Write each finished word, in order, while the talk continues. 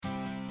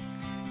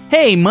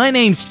Hey, my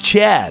name's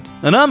Chad,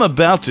 and I'm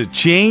about to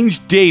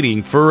change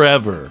dating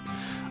forever.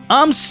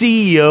 I'm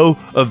CEO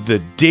of the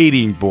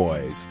Dating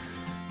Boys.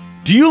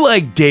 Do you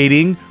like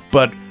dating,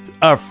 but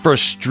are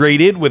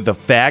frustrated with the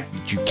fact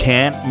that you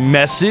can't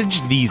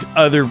message these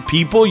other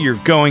people you're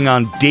going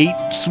on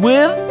dates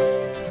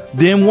with?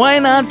 Then why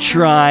not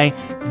try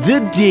the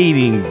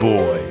Dating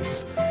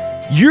Boys?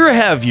 You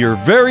have your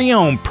very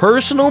own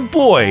personal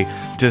boy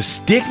to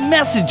stick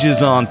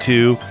messages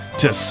onto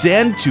to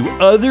send to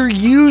other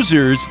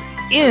users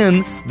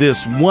in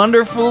this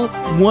wonderful,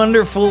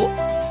 wonderful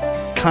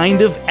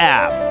kind of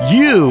app.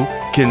 You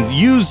can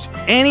use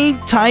any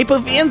type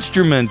of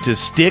instrument to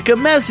stick a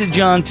message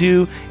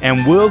onto,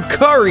 and we'll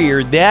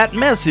courier that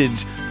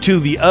message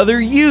to the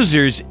other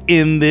users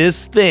in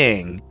this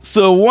thing.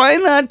 So why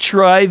not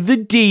try the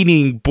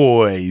Dating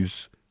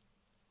Boys?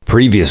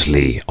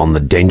 Previously on the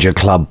Danger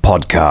Club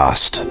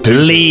podcast.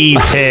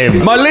 Leave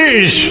him. My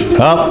leash!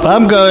 Up,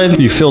 I'm going.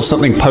 You feel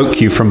something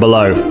poke you from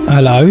below.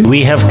 Hello.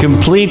 We have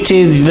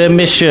completed the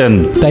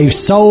mission. They've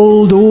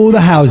sold all the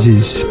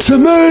houses. To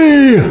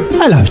me!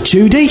 Hello,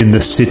 Judy. In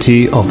the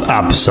city of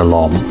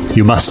Absalom,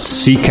 you must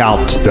seek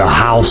out the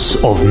House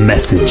of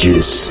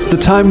Messages. The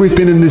time we've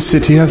been in this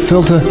city, I've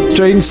felt a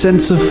strange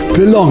sense of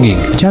belonging.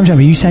 Jam Jam,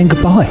 are you saying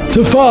goodbye?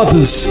 To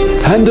fathers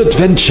and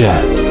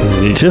adventure.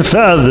 To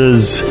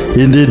fathers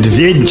in adventure.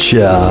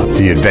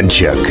 The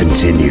adventure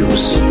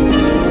continues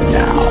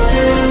now.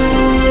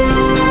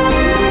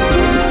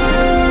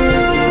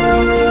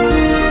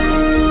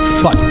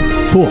 5,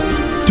 4,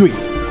 3,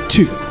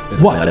 2, 1.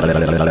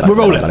 We're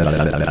rolling.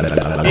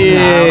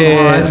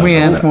 As we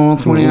ask more,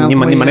 20 hours. Do you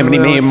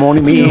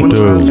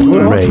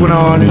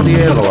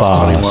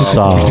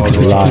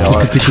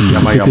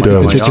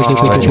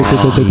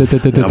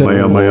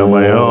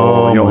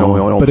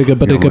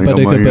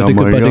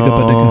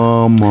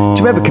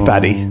remember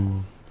Kabaddi?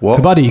 What?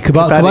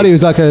 Kabaddi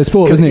was like a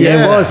sport, wasn't it?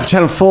 Yeah, it was.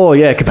 Channel 4,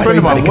 yeah. Friend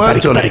of mine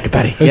worked on it.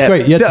 Kabaddi. It was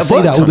great. You had to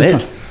say that all the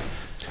time.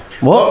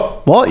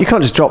 What? You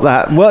can't just drop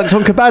that. Worked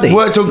on Kabaddi.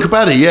 Worked on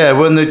Kabaddi, yeah.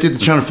 When they did the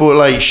Channel 4,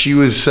 like, she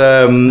was,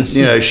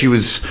 she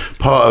was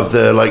part of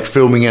the, like,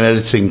 filming and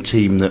editing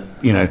team that,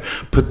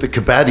 put the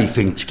Kabaddi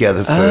thing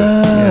together for,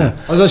 I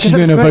was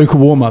actually doing a vocal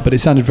warm-up, but it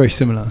sounded very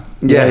similar.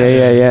 Yeah.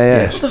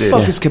 Yes, What the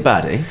fuck is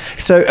Kabaddi?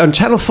 So on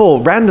Channel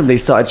 4 randomly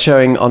started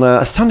showing on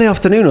a Sunday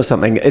afternoon or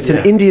something. It's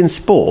an Indian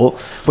sport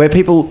where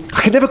people,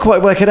 I can never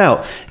quite work it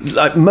out.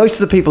 Like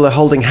most of the people are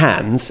holding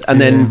hands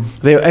and then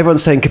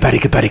everyone's saying Kabaddi,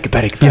 Kabaddi,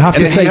 Kabaddi, Kabaddi. You have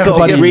to say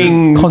Kabaddi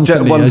ring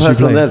constantly one as you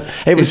person on play. there.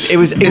 It was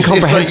It's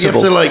incomprehensible. like you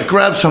have to like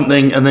grab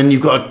something and then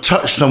you've got to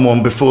touch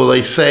someone before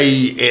they say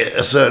it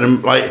a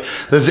certain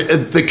there's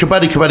the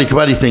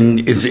Kabaddi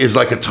thing is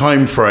like a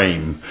time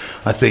frame.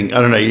 I think, I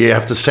don't know, you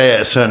have to say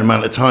it a certain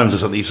amount of times or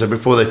something, so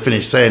before they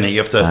finish saying it you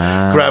have to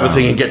grab a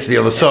thing and get to the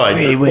other side,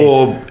 really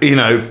or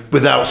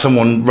without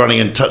someone running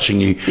and touching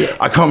you.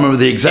 I can't remember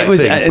the exact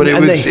thing, but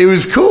it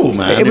was cool,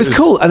 man. It was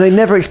cool, and they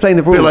never explained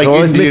the rules. Like I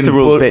always missed the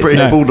rules bits.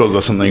 British Bulldog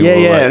or something.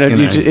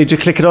 You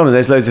just click it on and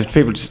there's loads of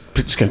people just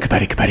going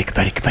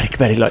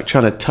Kabaddi, like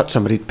trying to touch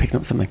somebody picking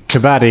up something.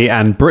 Kabaddi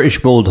and British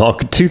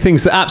Bulldog, two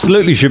things that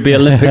absolutely should be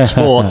Olympic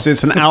sports.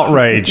 It's an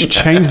outrage.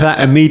 Change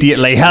that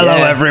immediately. Hello,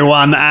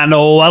 everyone, and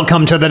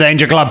welcome to the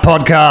Danger Club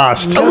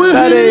podcast.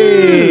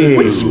 Kabaddi!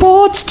 With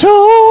sports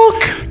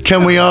talk.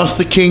 Can we ask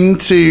the king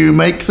to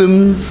make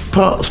them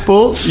part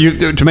sports? You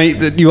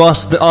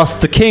asked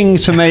the king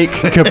to make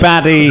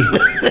Kabaddi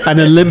an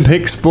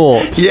Olympic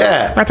sport.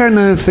 Yeah. I don't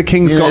know if the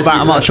king's got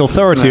that much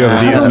authority over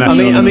the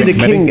international. I mean,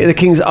 the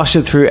king's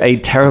ushered through a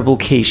terrible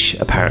quiche.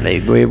 Apparently,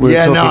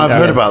 I've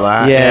heard about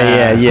that.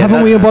 Yeah.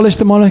 Haven't we abolished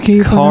the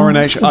monarchy?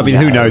 Coronation. I mean,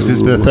 who knows? This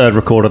is the third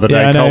record of the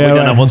day. We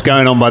don't know what's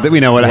going on, but we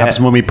know what happens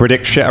when we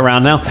predict shit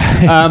around now.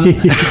 Time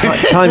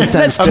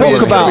stands. It's going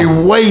to be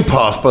way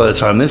past by the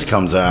time this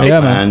comes out. Yeah,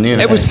 man.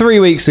 It was 3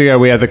 weeks ago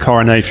we had the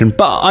coronation,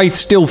 but I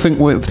still think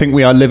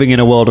we are living in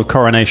a world of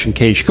coronation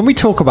quiche. Can we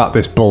talk about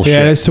this bullshit?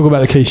 Yeah, let's talk about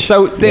the quiche.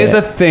 So there's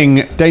a thing,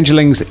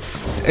 Dangerlings,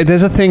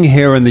 there's a thing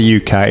here in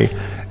the UK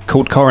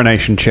called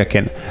coronation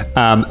chicken,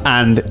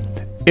 and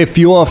if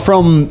you are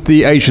from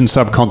the Asian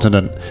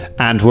subcontinent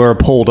and were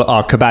appalled at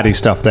our Kabaddi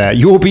stuff there,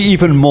 you'll be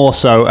even more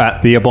so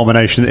at the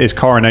abomination that is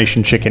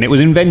coronation chicken. It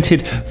was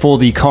invented for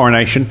the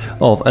coronation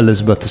of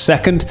Elizabeth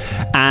II,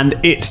 and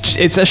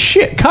it's a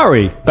shit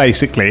curry,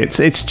 basically.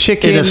 It's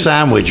chicken in a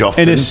sandwich,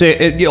 often.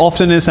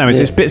 Often in a sandwich.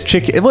 It's bits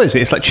chicken. What is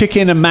it? It's like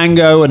chicken and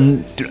mango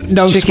and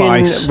no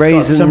chicken, spice.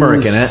 raisins,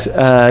 turmeric in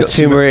it.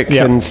 Turmeric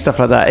and stuff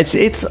like that.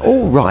 It's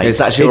all right. It's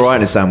actually all right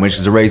in a sandwich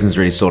because the raisins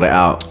really sort it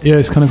out. Yeah,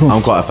 it's kind of cool.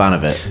 I'm quite a fan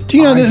of it. Do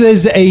you know that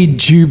there's a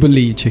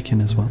Jubilee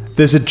chicken as well?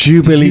 There's a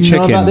Jubilee Did you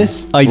know chicken. about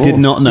this? I did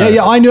not know.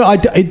 Yeah, I knew.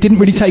 It didn't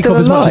really take still off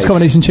as much as alive?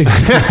 coronation chicken.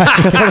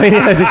 Because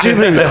the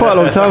Jubilee was quite a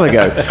long time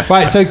ago.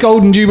 Right, so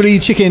Golden Jubilee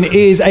chicken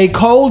is a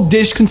cold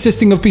dish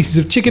consisting of pieces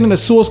of chicken and a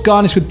sauce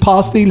garnished with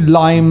parsley,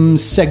 lime,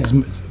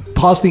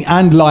 parsley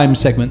and lime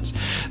segments.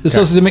 The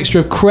sauce is a mixture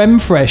of creme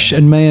fraiche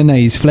and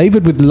mayonnaise,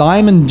 flavoured with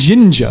lime and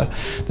ginger.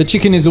 The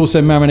chicken is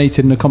also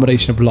marinated in a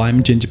combination of lime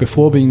and ginger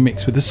before being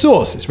mixed with the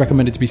sauce. It's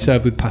recommended to be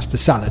served with pasta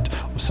salad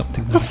or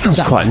something like that.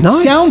 Sounds quite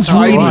nice. Sounds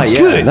really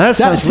good. That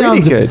sounds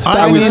really good.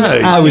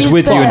 I was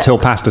with you until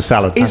pasta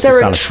salad. Is Pasta there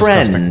a salad's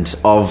disgusting. trend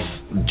of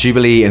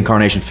Jubilee and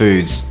Coronation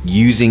Foods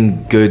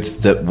using goods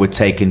that were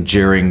taken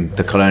during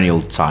the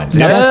colonial times?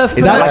 that's-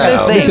 Is that like a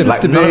that's- thing? listen,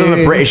 Like, none of them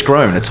are British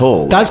grown at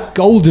all. That's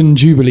golden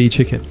Jubilee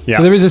chicken. Yeah.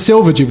 So there is a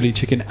silver Jubilee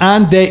chicken,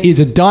 and there is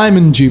a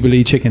diamond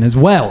Jubilee chicken as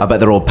well. I bet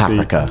they're all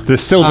paprika. The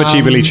silver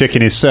Jubilee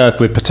chicken is served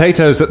with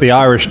potatoes that the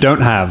Irish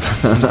don't have.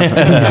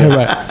 Yeah,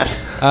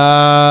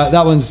 right.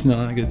 That one's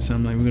not good, so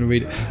I'm not even going to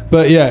read it.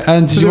 But yeah,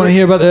 and do you want to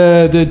hear about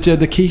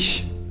the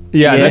quiche?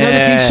 Yeah,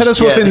 Yeah. tell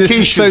us what's in the the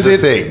quiche so is the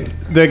thing.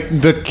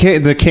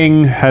 The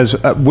king has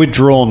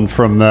withdrawn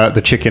from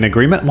the chicken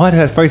agreement. Why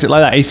did I phrase it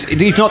like that?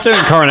 He's not doing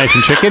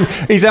coronation chicken.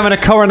 He's having a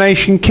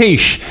coronation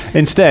quiche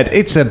instead.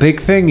 It's a big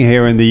thing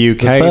here in the UK.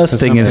 The first for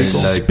thing some is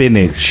people.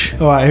 spinach.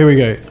 All right, here we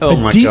go. Oh a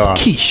my deep God.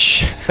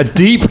 quiche A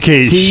deep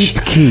quiche. Deep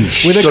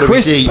quiche. with a Gotta be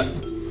crisp deep.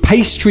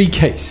 pastry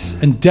case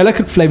and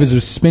delicate flavours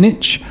of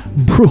spinach,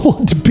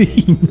 broad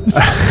beans,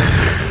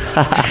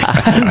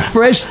 and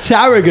fresh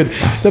tarragon.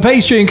 The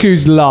pastry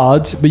includes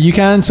lard, but you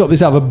can swap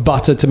this out for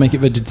butter to make it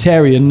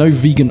vegetarian. No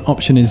vegan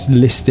option is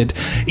listed.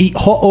 Eat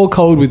hot or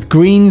cold with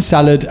green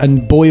salad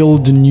and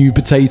boiled new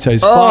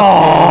potatoes. Fucking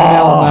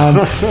hell, man.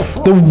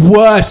 The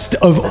worst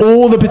of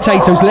all the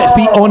potatoes. Let's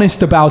be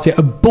honest about it.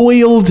 A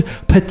boiled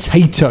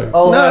potato.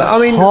 No, I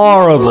mean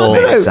horrible. I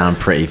don't know. They sound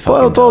pretty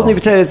fucking Boiled new dull.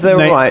 potatoes, they're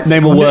all right.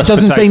 Name a It worse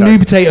doesn't potato. say new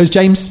potatoes,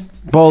 James.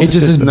 Boiled it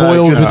just says No,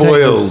 boiled just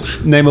potatoes.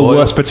 boiled. Name a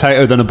worse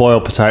potato than a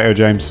boiled potato,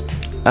 James.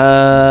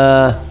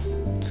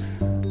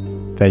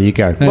 There you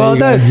go. Well,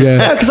 no,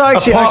 Yeah. because I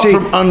Apart actually,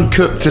 from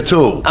uncooked at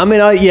all. I mean,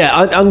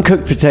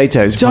 uncooked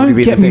potatoes. would probably Don't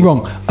be get the me thing.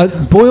 wrong.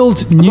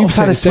 Boiled I'm new not a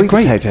fan of potatoes, they're sweet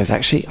great. potatoes.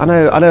 Actually,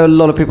 I know a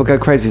lot of people go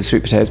crazy with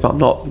sweet potatoes, but I'm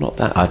not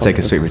that. I'd take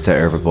a sweet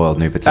potato over a boiled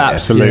new potato.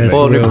 Absolutely. Yeah,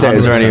 Boiled new for real.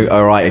 potatoes are 100%. only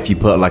alright if you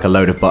put like a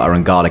load of butter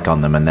and garlic on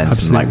them and then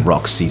some like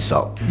rock sea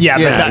salt. Yeah,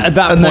 but at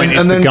that and point, then, it's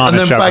and the then, and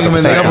garnish then bang them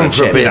in the potato oven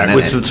for a chips, bit isn't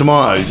with it? some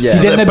tomatoes. Yeah. So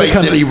See, then they're they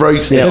become- basically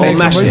roasted. Yeah, Then or it's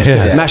mash roasted.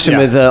 them, mash them Yeah.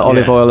 with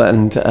olive oil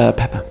and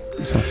pepper.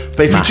 So.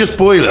 But if you just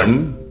boil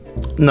them,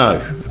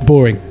 no.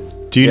 Boring.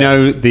 Do you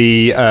know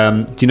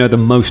the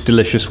most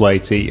delicious way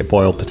to eat a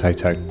boiled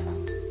potato?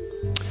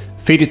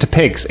 Feed it to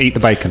pigs. Eat the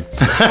bacon.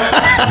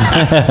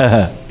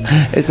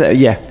 It's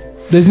yeah.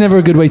 There's never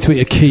a good way to eat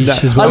a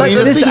quiche as well. I like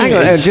the this. thing Hang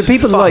on, is- do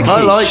people like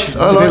quiche?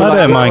 I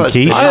don't mind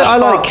quiche. I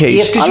like quiche.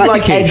 Yes, because you I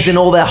like a quiche. eggs in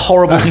all their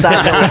horrible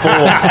sad little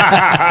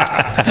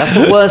forms. That's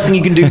the worst thing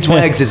you can do to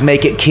eggs is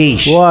make it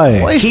quiche. Why?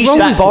 What is Quiche wrong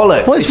is with-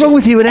 bollocks. what is It's wrong just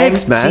with you and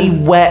eggs, empty,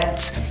 man?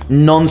 wet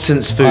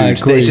nonsense food I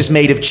that agree. is just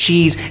made of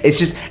cheese.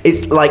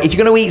 It's like if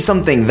you're going to eat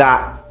something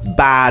that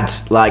bad,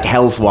 like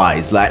health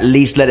wise, like at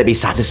least let it be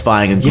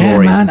satisfying and Yeah,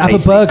 glorious. man, and have a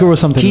tasty. burger or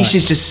something Quiche like-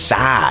 is just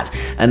sad,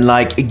 and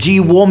like, do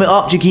you warm it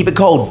up? Do you keep it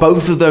cold?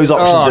 Both of those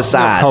options are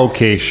sad. Cold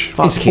quiche.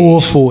 Fuck It's quiche.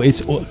 awful.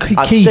 It's I'd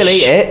quiche. still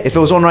eat it. If it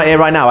was on right here,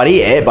 right now, I'd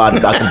eat it,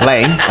 but I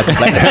complain. I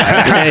complain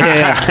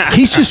about it.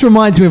 Quiche just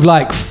reminds me of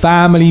like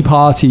family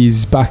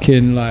parties back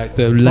in like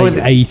the late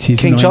 80s.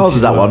 King Charles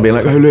was that one, being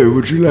like, hello,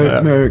 would you like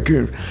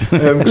American?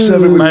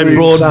 My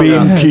broad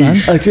bean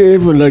quiche. I tell you,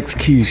 everyone likes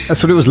quiche.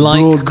 That's what it was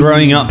like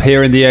growing up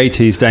here in the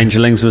 80s,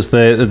 Dangerlings, was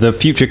the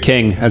future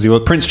king, as he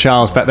was. Prince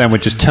Charles back then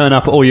would just turn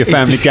up at all your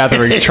family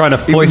gatherings trying to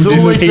foist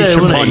his always quiche there,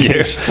 wasn't upon he?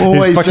 you.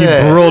 Always His fucking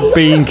there. broad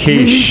bean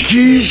quiche.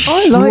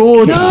 Quiche.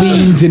 broad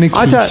beans in a I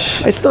quiche.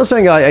 don't, it's not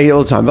something I eat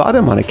all the time, but I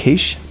don't mind a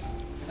quiche.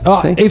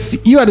 See?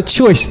 If you had a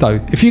choice though,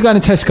 if you go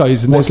into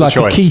Tesco's and What's there's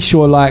the like choice? a quiche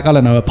or like, I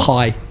don't know, a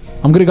pie,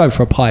 I'm going to go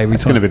for a pie every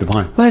It's going time. to be the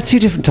pie. Well, they're two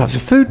different types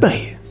of food,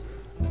 mate.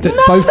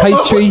 Both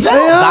pastry. They're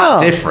not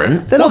that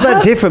different. They're not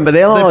that different, but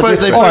they are both-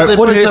 different. they All right,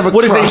 both have a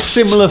what is a crust.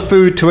 similar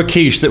food to a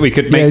quiche that we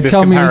could make Yeah, this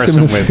tell me a comparison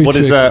similar with? food What to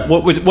is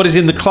it. what is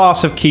in the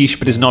class of quiche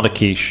but is not a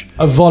quiche?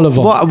 A vol au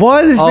vent.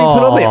 Why is this being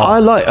put on me? Oh. I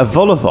like a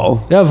vol au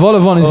vent. Yeah, vol au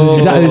vent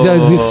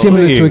is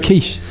similar to a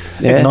quiche.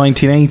 It's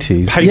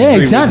 1980s. Pastry Yeah,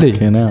 with- exactly.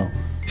 You know.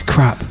 It's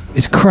crap.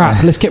 It's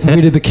crap. Let's get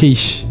rid of the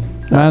quiche,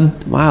 man.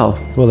 Wow.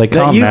 Well, they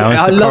can't now.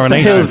 It's I the love the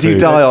coronation hills you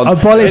food. die on.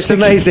 Abolish it's the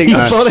amazing.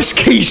 quiche. Abolish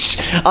quiche.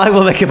 I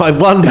will make it my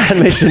one-man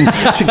mission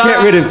to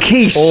get rid of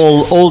quiche.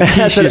 All as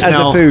quiches a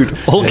now, food.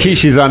 all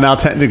quiches are now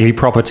technically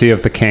property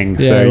of the king.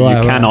 So Yeah,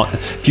 right, you cannot,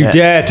 if you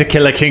dare to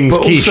kill a king's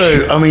But quiche,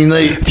 also, I mean,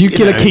 If you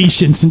kill a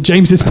quiche in St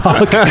James's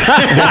Park, to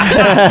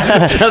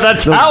the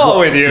tower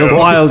with you. The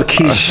wild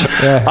quiche.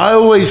 I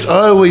always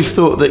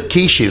thought that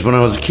quiches when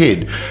I was a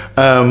kid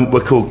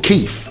were called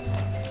Keith.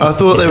 I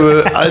thought they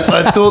were.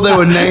 I thought they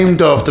were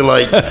named after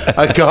like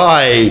a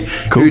guy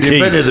who Keith.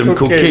 invented them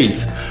called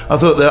Keith. I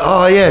thought that.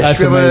 Oh yeah, That's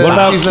should we have a amazing. What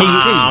about cheese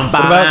named Keith?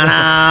 What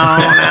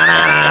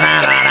about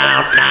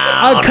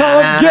I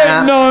can't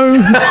get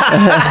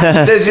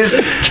no. There's just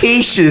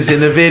quiches in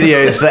the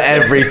videos for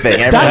everything.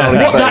 That's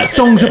what that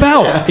song's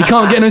about. He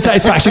can't get no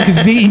satisfaction because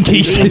he's eating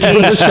quiches.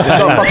 It's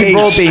got fucking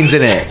raw beans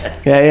in it.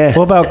 Yeah.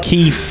 what about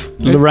Keith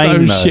Lorraine?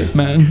 Oh though? shit,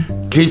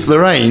 man. Keith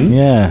Lorraine.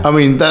 Yeah. I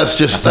mean, that's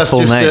just That's a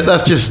full name.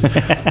 that's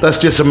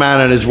just a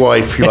man and his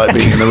wife who like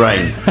being in the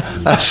rain.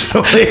 That's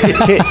what it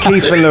is.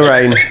 Keith and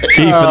Lorraine. Keith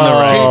and the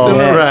rain. Keith and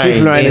Lorraine. Keith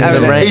and Lorraine In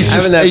having the rain. He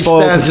that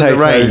boiled stands in the rain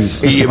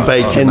potatoes. eating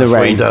bacon. In the That's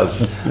what he rain.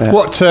 does.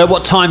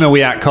 What time are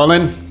we at,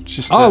 Colin?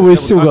 Just, We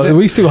still got a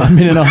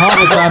minute and a half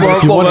of grammar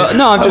if you want it.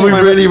 No, I'm just Are we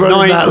wondering, really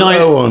running that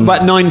low on?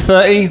 About 9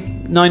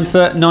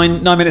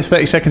 minutes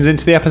 30 seconds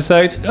into the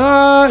episode.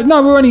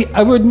 No,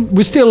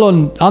 we're still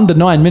on under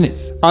 9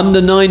 minutes.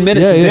 Under 9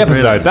 minutes Yeah, into the yeah.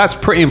 episode. That's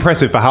pretty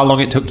impressive for how long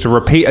it took to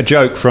repeat a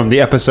joke from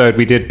the episode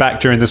we did back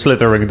during the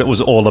Slithering that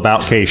was all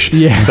about quiche.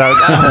 Yeah. So Of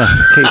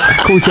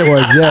course it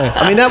was, yeah.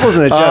 I mean, that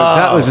wasn't a joke.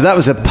 That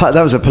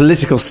was a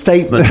political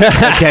statement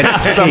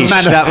against It's a quiche.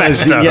 That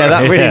was, manifesto.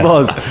 that really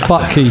was.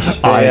 Fuck quiche.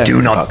 I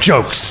do not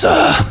joke,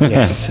 sir.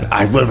 Yes,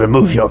 I will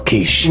remove your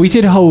quiche. We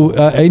did a whole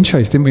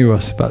intros, didn't we,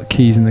 Ross, about the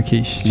keys and the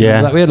quiche? Do you Yeah.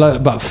 remember that? We had like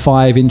about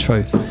 5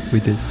 intros we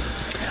did.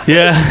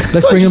 Yeah.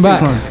 Let's bring them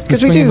back.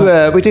 Because we do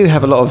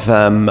have a lot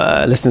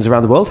of listeners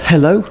around the world.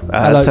 Hello.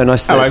 Hello. So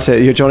nice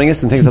that you're joining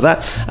us and things like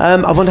that.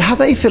 I wonder how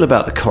they feel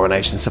about the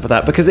coronation and stuff like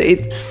that, because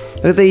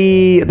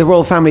the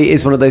royal family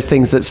is one of those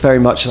things that's very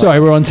much. Sorry,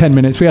 we're on 10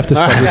 minutes. We have to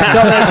stop this.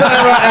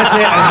 That's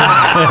it.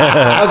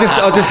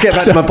 I'll just get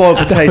back to my boiled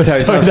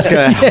potatoes. I'm just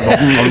going.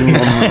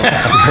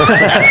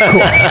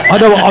 I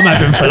know what I'm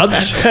having for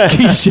lunch.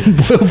 Quiche and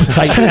boiled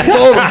potatoes.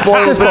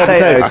 Boiled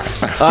potatoes.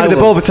 Give me the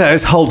boiled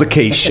potatoes. Hold the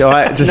quiche. All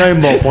right. No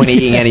more point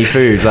eating any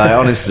food. Like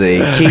honestly,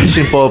 quiche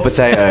and boiled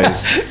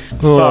potatoes.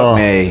 Fuck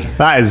me.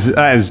 That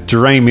is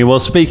dreamy. Well,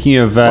 speaking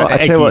of I tell you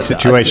eggy what,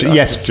 situation,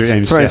 yes,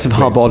 James. throw in yes, some please.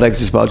 hard-boiled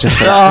eggs as well, just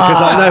for that,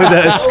 because I know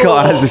that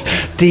Scott has this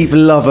deep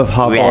love of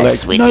hard-boiled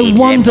eggs. No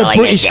wonder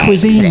British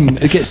cuisine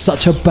gets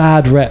such a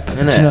bad rep. Do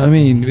you know what I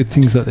mean? With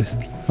things like this.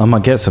 I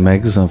might get some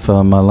eggs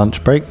for my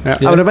lunch break. I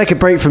would make a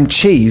break from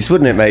cheese,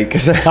 wouldn't it, mate?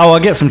 'Cause, Oh, I'll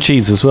get some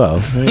cheese as well.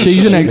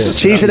 Cheese and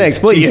eggs. cheese and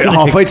eggs. Well, you're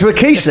halfway to a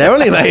quiche there,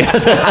 aren't you, mate?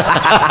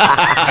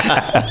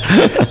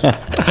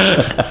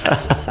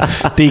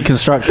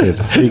 Deconstructed.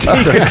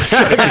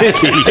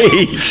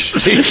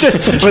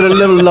 Just with a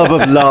little lob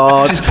of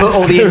lard. Just put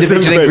all the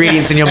individual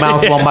ingredients in your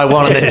mouth one by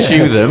one and then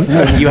chew them.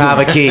 You have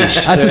a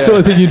quiche. That's the sort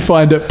of thing you'd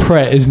find at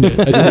Pret, isn't it?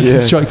 A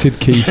deconstructed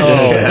quiche.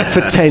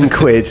 For 10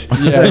 quid.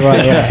 Yeah,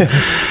 right, yeah.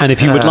 And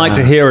if you would like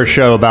to hear a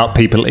show about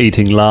people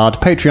eating lard,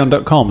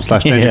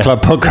 patreon.com/Danger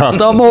Club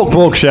Podcast. Our Mork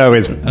Borg show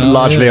is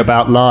largely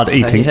about lard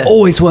eating. yeah.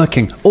 Always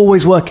working,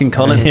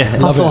 Colin.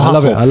 Hustle,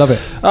 hustle. I love it.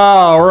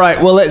 All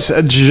right, well, let's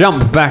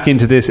jump back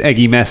into this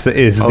eggy mess that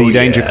is the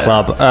Danger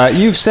Club.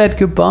 You've said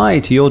goodbye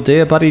to your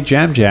dear buddy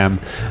Jam Jam,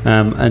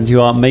 and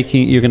you're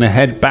going to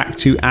head back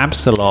to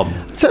Absalom.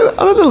 So,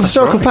 on a little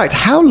historical fact,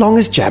 how long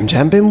has Jam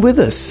Jam been with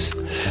us?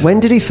 When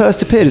did he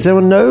first appear? Does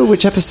anyone know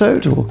which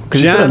episode?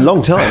 Because it's been a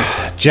long time.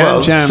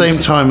 Jam Jam's Same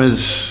time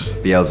as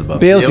Beelzebub.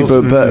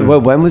 Beelzebub,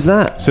 but when was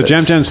that? So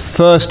Jam Jam's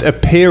first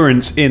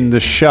appearance in the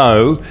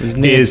show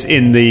is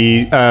in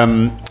the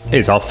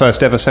is our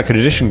first ever second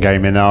edition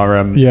game in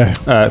our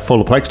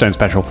Fall of Plaguestone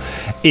special.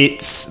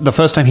 It's the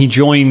first time he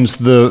joins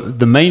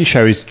the main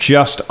show is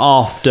just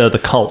after the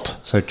cult,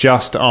 so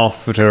just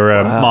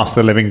after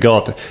Master of the Living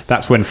God.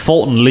 That's when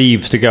Fulton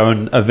leaves to go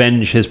and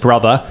avenge his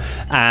brother,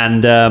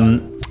 and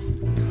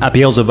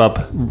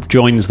Beelzebub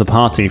joins the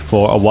party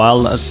for a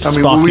while,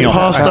 sparking we off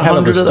passed a hell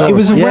of a 100 at that story. It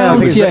was Yeah, I around.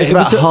 think it's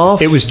about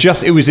half. It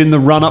was in the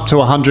run up to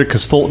 100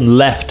 because Fulton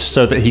left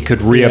so that he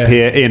could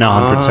reappear in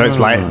 100. So it's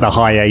like the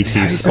high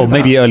 80s or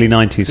maybe early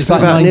 90s. It's like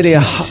about nearly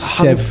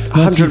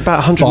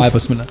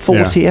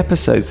 140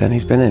 episodes then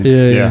he's been in.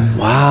 Yeah.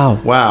 Wow.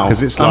 wow.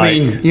 'Cause it's I like-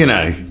 mean,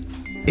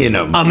 in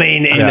them. I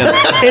mean, in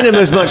him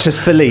as much as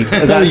Philippe.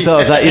 That's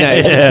sort of that,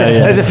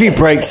 there's a few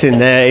breaks in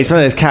there. He's one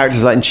of those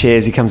characters like in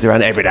Cheers. He comes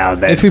around every now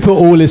and then. If we put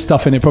all his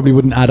stuff in, it probably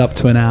wouldn't add up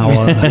to an hour.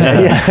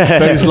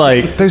 those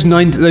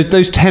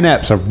 10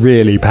 eps are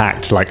really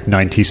packed, like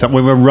 90 something.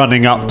 When we're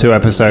running up to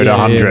episode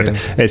 100,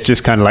 it's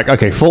just kind of like,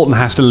 okay, Fulton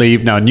has to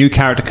leave now. A new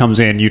character comes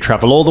in. You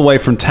travel all the way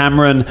from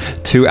Tamarin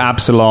to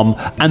Absalom,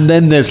 and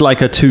then there's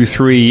like a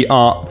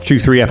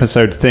 2-3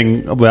 episode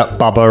thing about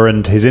Bubba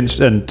and his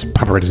instrument.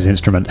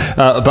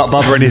 About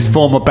Bubba and his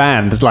former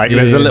band. Like,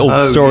 there's a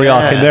little story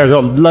arc in there.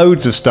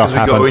 Loads of stuff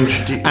happens.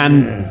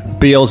 And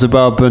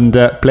Beelzebub and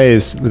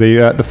Blaze,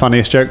 the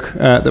funniest joke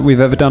that we've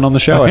ever done on the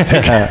show, I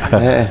think.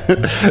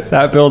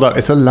 That build-up.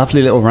 It's a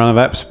lovely little run of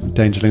eps,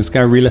 Dangerlings.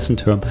 Go re-listen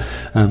to them.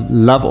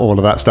 Love all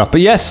of that stuff. But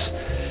yes,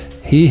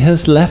 he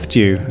has left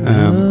you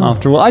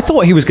after all. I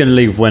thought he was going to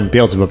leave when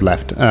Beelzebub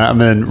left.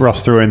 And then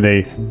Ross threw in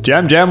the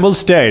Jam Jam will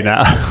stay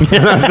now.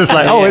 And I was just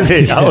like, oh, is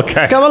he? Oh,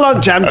 okay. Come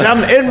along, Jam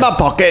Jam, in my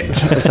pocket.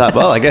 It's like,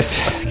 well, I guess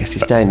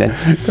he's staying then.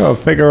 Got to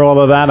figure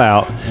all of that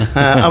out.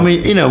 I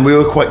mean, we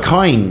were quite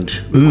kind.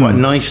 We were quite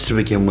nice to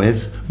begin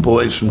with.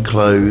 Bought him some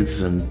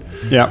clothes and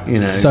Yeah.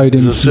 Sewed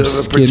him sort some of a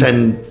skin.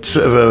 pretend,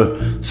 sort of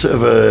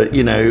a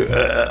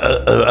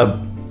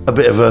a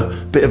bit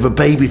of a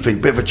baby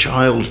figure, bit of a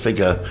child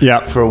figure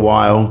Yeah. for a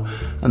while.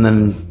 and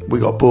then we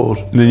got bored.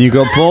 And then you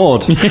got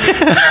bored.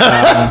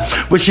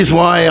 Which is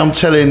why I'm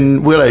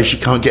telling Willow she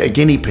can't get a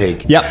guinea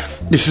pig. Yep.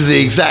 This is the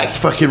exact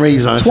fucking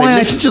reason. I say why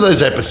listen to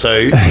those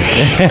episodes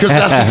because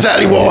that's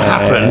exactly what will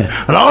happen,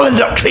 and I'll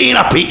end up cleaning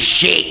up its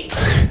shit.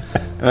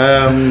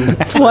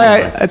 That's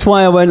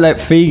why I won't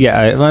let Fee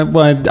get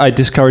it. I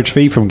discourage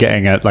Fee from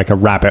getting a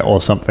rabbit or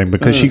something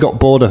because she got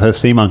bored of her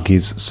sea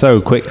monkeys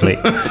so quickly.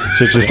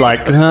 She's just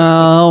like,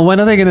 oh, when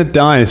are they going to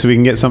die so we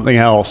can get something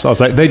else? I was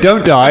like, they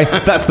don't die.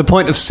 That's the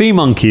point of sea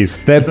monkeys.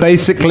 They're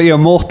basically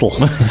immortal.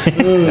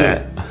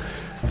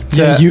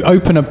 Yeah, you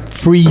open a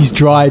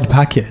freeze-dried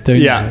packet,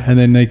 don't you? And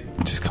then they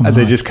just come. And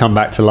they just come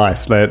back to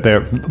life.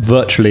 They're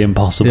virtually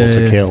impossible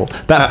to kill.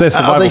 That's their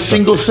survival. Are they stuff.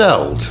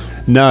 single-celled?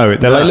 No,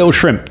 they're like little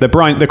shrimp. They're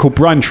called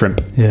brine shrimp.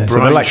 Yeah. So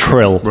they're like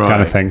krill Right.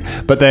 kind of thing.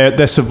 But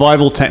their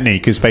survival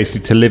technique is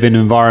basically to live in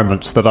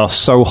environments that are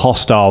so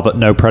hostile that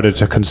no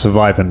predator can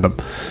survive in them.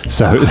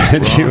 So So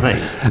that's where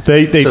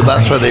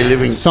they're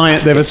living. They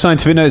have a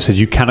scientific note that says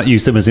you cannot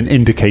use them as an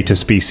indicator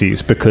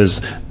species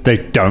because they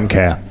don't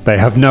care. They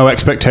have no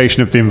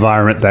expectation of the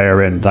environment they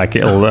are in. Like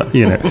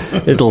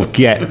it'll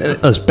get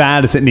as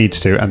bad as it needs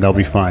to, and they'll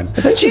be fine.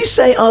 Don't you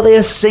say, are they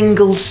a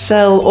single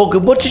cell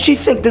organ? What did you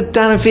think that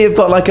Dan and Fee have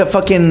got like a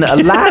fucking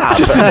lab?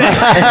 Do you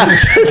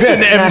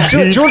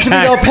want to be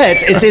our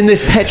pet? It's in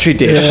this Petri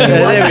dish. There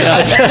we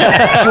go. Do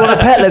you want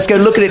a pet? Let's go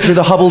look at it through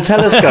the Hubble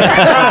telescope.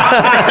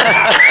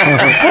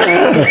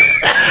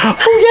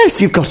 Oh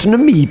yes, you've got an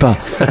amoeba.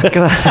 Look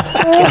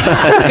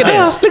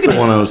at The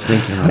one I was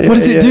thinking of. What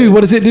does it do?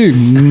 What does it do?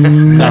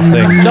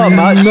 Nothing. Not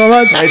much. Not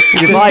much. It's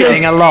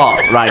dividing a lot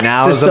right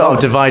now. There's a lot of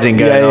dividing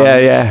going on.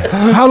 Yeah.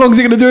 How long is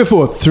it going to do it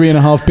for?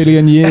 3.5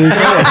 billion years.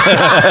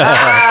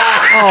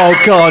 Oh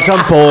God,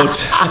 I'm bored.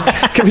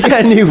 Can we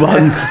get a new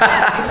one?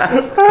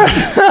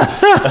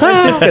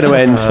 When's this going to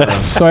end?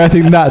 Sorry, I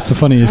think that's the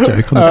funniest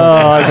joke on the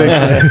podcast. I think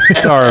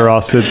so. Sorry,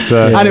 Ross. It's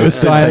And it was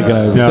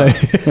science. yeah.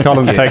 So.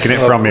 Colin's taking it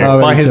from you Oh,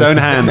 by really his took own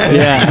it. hand.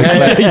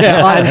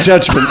 Yeah, I have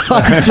judgment.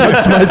 I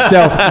judged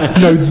myself.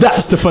 No,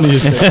 that's the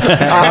funniest thing.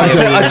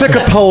 I took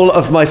a poll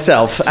of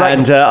myself,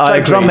 and It's I like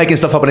agree. Drum making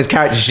stuff up on his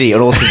character sheet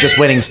and also just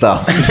winning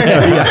stuff.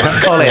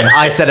 Colin,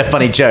 I said a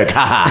funny joke.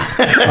 Haha.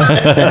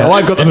 Oh,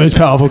 I've got the most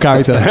powerful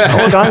character.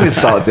 What I'm going to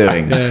start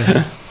doing.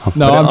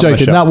 No, I'm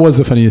joking. That was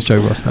the funniest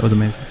joke, Ross. That was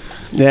amazing.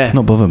 Yeah.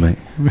 Not bother, mate.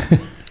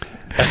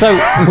 So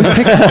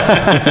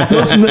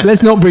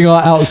Let's not bring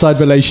our outside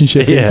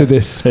relationship into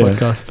this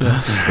podcast.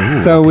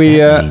 So we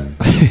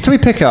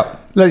pick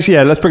up.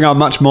 Let's bring our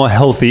much more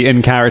healthy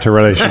in-character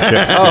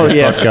relationships. to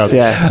this podcast.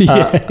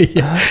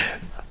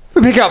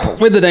 We pick up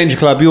with the Danger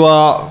Club. You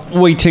are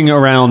waiting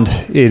around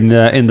in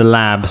the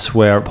labs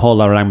where Paul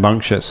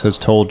Rambunctious has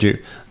told you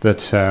that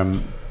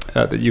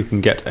that you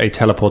can get a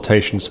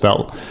teleportation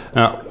spell.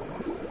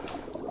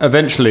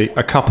 Eventually,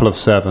 a couple of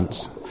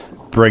servants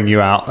bring you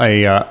out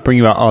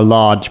a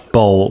large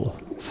bowl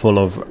full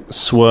of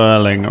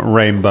swirling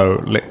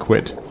rainbow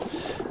liquid.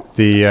 I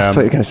thought you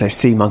were going to say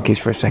sea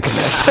monkeys for a second.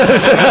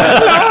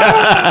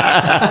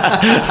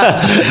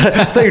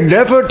 They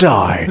never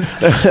die.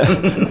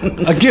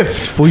 A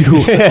gift for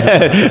you.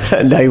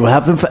 Now you will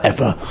have them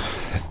forever.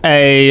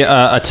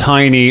 A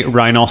tiny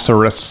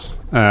rhinoceros,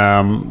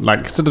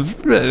 like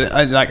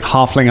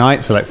halfling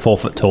height, so like 4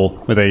 foot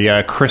tall, with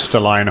a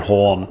crystalline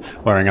horn,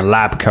 wearing a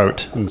lab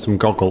coat and some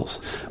goggles,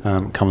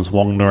 comes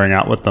wandering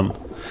out with them,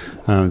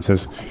 and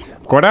says,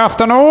 "Good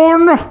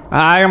afternoon.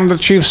 I am the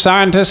chief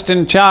scientist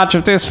in charge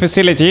of this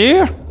facility.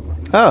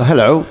 Oh,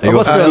 hello.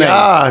 What's your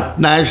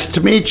name? Nice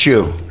to meet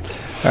you.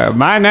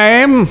 My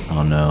name.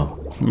 Oh no.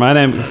 My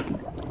name."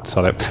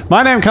 Sorry.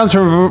 My name comes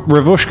from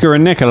Ravushka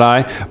and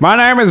Nikolai. My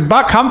name is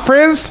Buck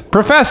Humphreys,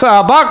 Professor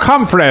Buck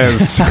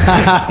Humphreys.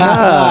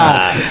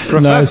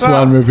 Nice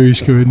one,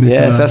 Ravushka.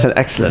 Yes, that's an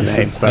excellent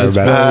name. That's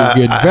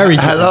very good. Very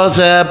good. Hello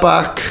there,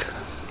 Buck.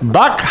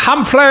 Buck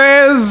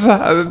Humphreys,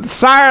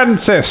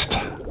 scientist.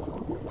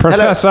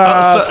 Professor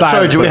Sorry,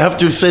 scientist. do we have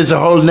to say the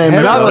whole name?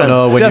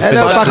 No, just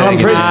Hello, Buck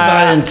Humphreys.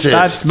 Scientist.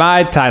 That's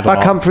my title.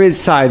 Buck Humphreys,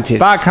 scientist.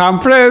 Buck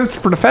Humphreys,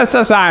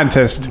 Professor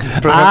Scientist. You're a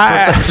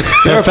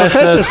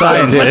Professor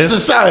Scientist. Professor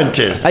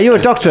Scientist. Are you a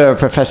doctor of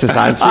Professor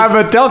Scientist? I'm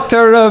a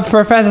doctor of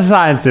Professor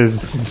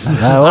Sciences. What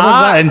does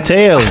that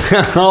entail?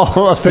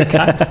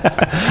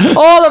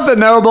 all of the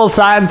noble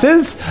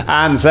sciences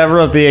and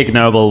several of the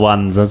ignoble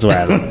ones as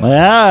well.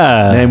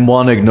 Yeah. Name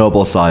one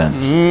ignoble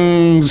science.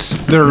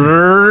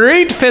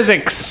 Street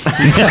physics. What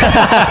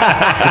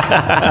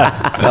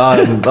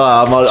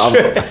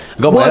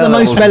are the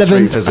most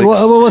relevant? What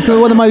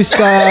are the most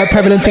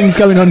prevalent things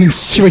going on in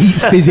street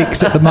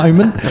physics at the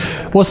moment?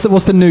 What's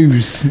the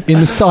news in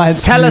the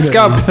science?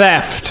 Telescope community?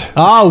 theft.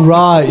 Oh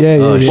right,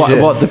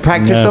 yeah. What, the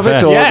practice of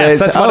it? Or Yes, there's-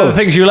 that's one of the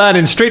things you learn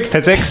in street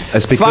physics.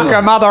 It's because- Fuck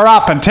a mother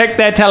up and take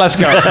their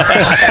telescope.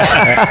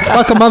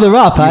 Fuck a mother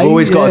up, eh? You've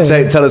always got to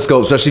take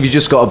telescopes, especially if you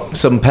just got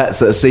some pets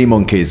that are sea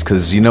monkeys,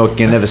 because you know you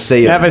can never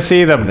see them. Never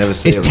see them. Never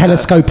see It's them.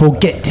 telescope or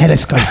get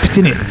telescoped,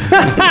 isn't it?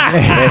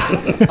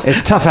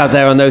 It's tough out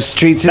there on those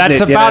streets, isn't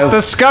That's it? about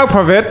the scope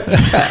of it.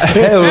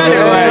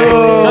 Anyway.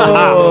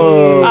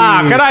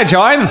 Can I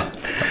join?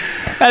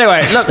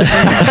 Anyway, look.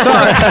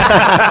 Sorry.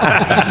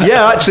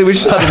 Yeah, actually, we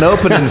should have an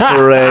opening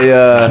for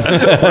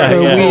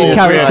a weird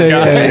character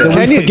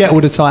that we forget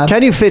all the time.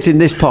 Can you fit in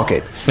this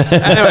pocket?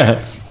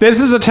 Anyway,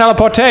 this is a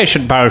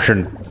teleportation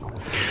potion.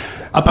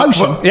 A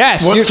potion?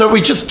 Yes. So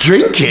we just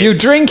drink it? You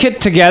drink it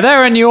together,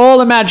 and you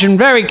all imagine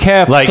very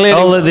carefully. Like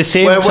all at the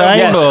same time?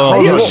 Yes. Or?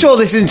 Are you sure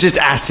this isn't just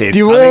acid?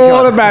 You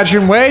all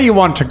imagine where you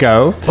want to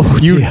go.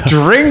 You dear.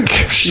 drink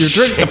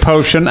the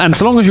potion, and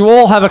so long as you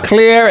all have a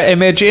clear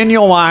image in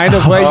your mind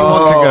of where you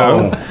want to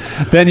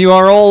go, then you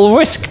are all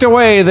whisked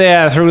away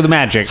there through the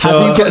magic. Have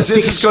you got this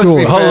 6 is going to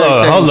be straws?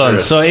 very Hold on.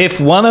 dangerous. So if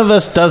one of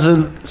us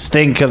doesn't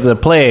think of the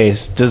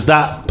place, does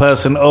that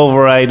person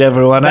override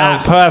everyone That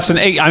else? person,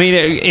 I mean,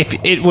 if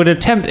it would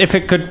attempt, if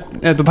it could,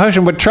 the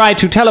potion would try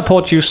to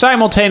teleport you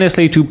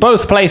simultaneously to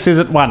both places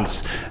at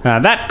once.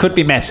 That could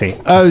be messy.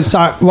 Oh,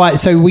 so right.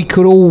 So we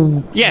could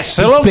all Yes,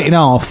 be so split in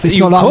half. It's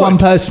you not like could. one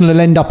person will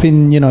end up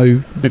in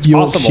It's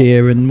Yorkshire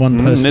possible. and one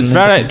person. It's will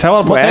end very up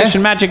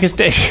teleportation magic is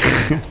in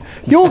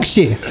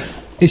Yorkshire.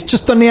 It's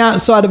just on the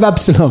outside of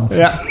Absalom.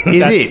 Yeah,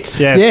 Is it?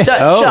 Yes. Yes.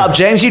 Shut up,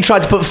 James. You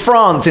tried to put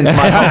France into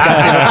my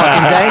podcast in a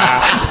fucking day.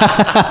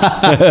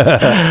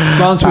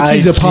 France, which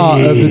is a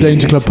part of the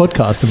Danger Club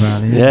podcast,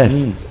 apparently.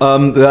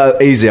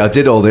 Yes. Easy. I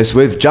did all this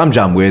with Jam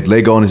Jam,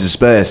 weirdly, going into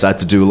space. I had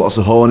to do lots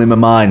of honing in my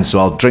mind, so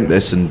I'll drink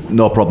this and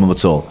no problem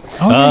at all.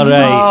 All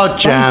right. Oh,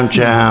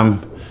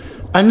 Jam.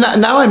 And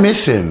now I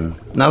miss him.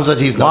 Now that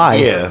he's not Why?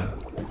 here.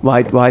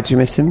 Why do you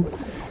miss him?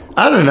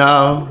 I don't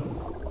know.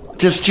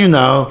 Just,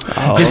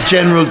 his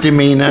general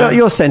demeanour.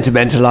 You're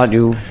sentimental, aren't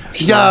you?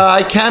 Yeah,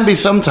 I can be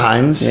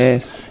sometimes.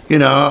 Yes.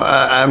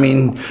 I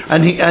mean,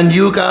 and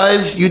you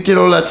guys, you did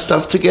all that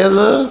stuff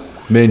together?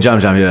 Me and Jam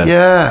Jam, yeah.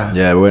 Yeah.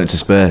 Yeah, we went into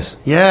space.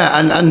 Yeah,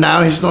 and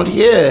now he's not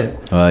here.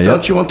 Yeah.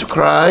 Don't you want to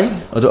cry?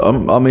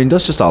 I mean,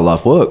 that's just how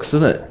life works,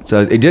 isn't it?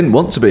 So he didn't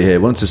want to be here. He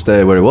wanted to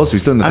stay where he was.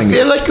 He's doing the I things.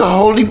 feel like you're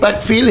holding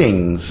back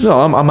feelings. No,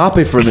 I'm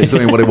happy for him. He's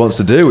doing what he wants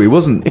to do. He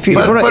wasn't. If you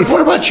But wanna- if-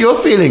 what about your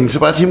feelings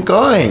about him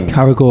going?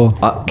 Caragor.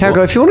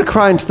 Caragor, if you want to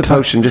cry into the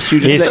potion, just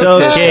It's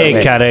let-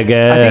 okay,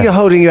 Carragher. I think you're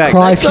holding you back.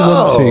 Cry if you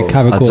want to, go. I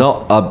Caragor.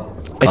 don't.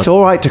 It's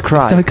all right to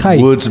cry. It's okay.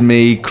 Would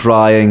me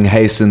crying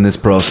hasten this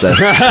process?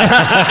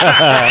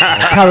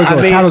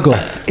 Caragor,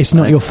 it's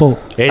not your fault.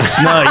 It's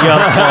not your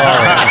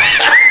fault.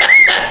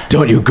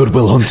 Don't you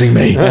goodwill hunting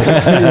me?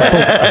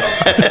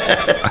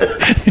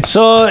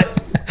 So,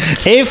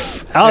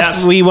 if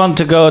we want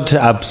to go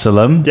to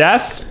Absalom,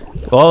 Yes.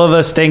 all of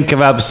us think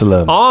of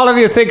Absalom. All of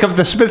you think of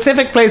the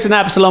specific place in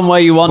Absalom where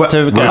you want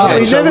to go. okay,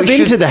 He's so never we been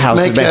should to the House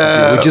of make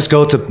Messages. We just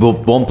go to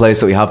one place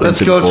that we have been Let's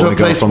to go before. to a we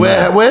go place from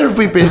there. where have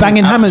we been? The Banging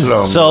in Hammers.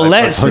 Absalom? So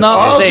let's not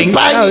Oh, the think.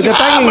 Banging No, the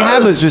Banging Hammers.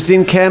 Hammers was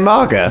in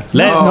Caermarga.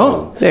 Let's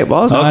No. Yeah, it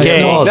was.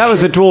 Okay. No, it's That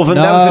was a dwarven.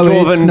 No, that was a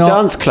it's dwarven not.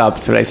 dance club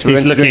place. We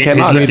He's went to looking-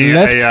 Caermarga. he's looking- We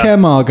left Yeah.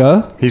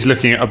 Caermarga. He's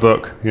looking at a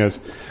book. Yes.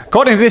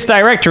 According to this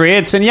directory,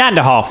 it's in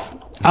Yanderhof.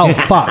 Oh,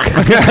 fuck.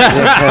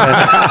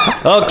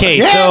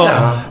 Okay,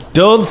 so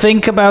don't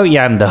think about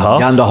Yanderhof.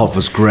 Yanderhof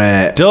was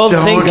great. Don't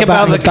Don't think think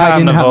about the the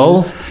Banging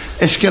carnival. Hammers.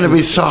 It's going to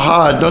be so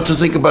hard not to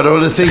think about all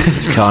the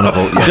things.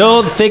 Carnival. Yeah.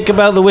 Don't think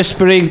about the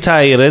Whispering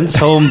Tyrants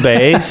home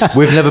base.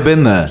 We've never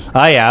been there.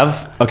 I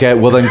have. Okay,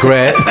 well then,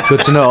 great.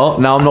 Good to know.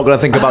 Now I'm not going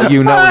to think about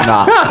you knowing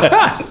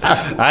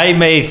that. I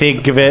may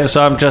think of it,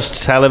 so I'm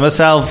just telling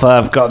myself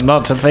I've got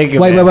not to think of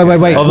Wait, it.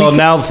 wait. Although We can-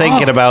 now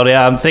thinking about it,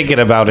 I'm thinking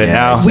about it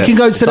now. We can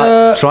go to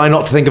the. Try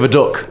not to think of a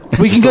duck.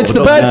 We can go to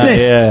the Just bird's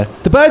nest. yeah.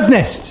 The bird's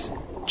nest.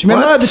 Do you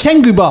remember What? the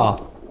Tengu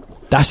bar?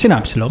 That's in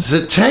Absalom.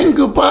 The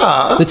Tengu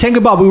Bar. The Tengu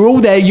bar. We were all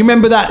there. You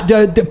remember that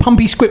the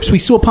Pumpy Scripts? We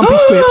saw Pumpy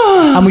Scripts,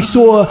 and we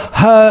saw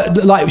her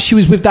like she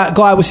was with that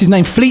guy. What's his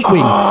name?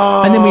 Fleetwing.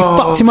 And then we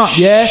fucked him up.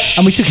 Yeah.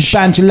 And we took his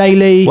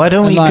banjolele. Why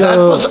don't and, we like, That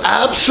go- was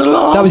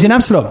Absalom. That was in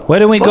Absalom. Why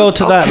don't we go Well,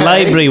 to that okay.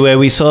 library where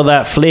we saw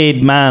that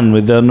flayed man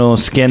with no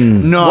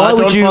skin? No, Why I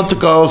would don't you- want to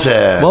go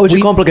there. Why would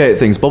you complicate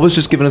things? Bob was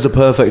just giving us a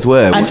perfect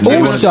way. And Give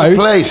us also, the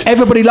place.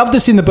 everybody loved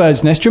us in the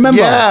bird's nest. Do you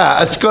remember? Yeah,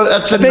 that's a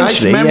nice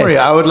Eventually, memory.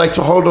 yes. I would like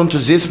to hold on to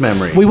this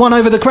memory. We won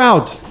over the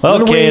crowd.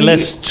 Okay,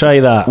 let's try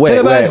that. To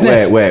the bird's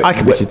nest. I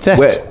committed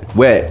theft.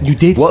 Wait. You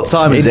did. What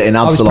time You is did. it in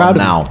I was Absalom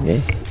proud of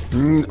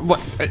now?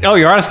 What? Oh,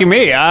 you're asking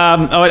me.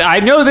 I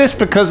know this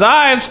because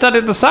I've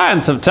studied the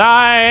science of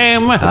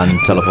time And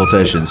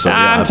teleportation. So, yeah,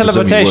 I and presume you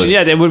teleportation. would.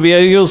 Yeah, it would be a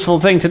useful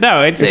thing to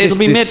know. It'll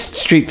be mid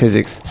street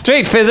physics.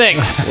 street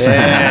physics.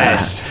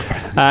 Yes.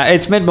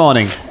 It's mid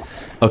morning.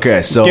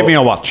 Okay, so Give me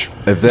a watch.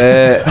 if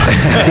they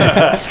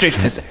Street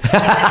physics.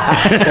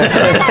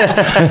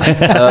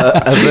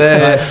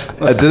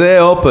 do they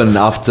open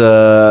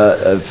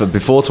after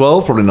before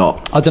 12? Probably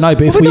not. I don't know,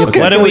 but if we're we not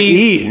gonna Why don't go we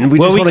eating, we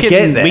just wanna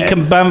get there. We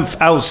can bamf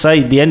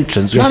outside the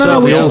entrance. No, no, no, So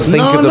if we we all just-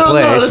 think of the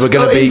place, let's we're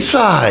going go to be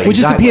inside. we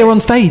just appear on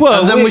stage.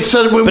 Well, And then when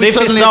but we if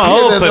it's suddenly not appear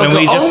there, open they'll and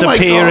we go, just "Oh my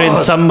appear in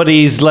God."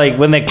 somebody's like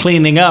when they're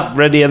cleaning up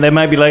ready, and they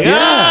might be like, Yeah,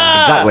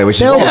 ah! exactly. Which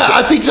is they'll- what, Yeah,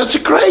 I think that's a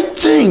great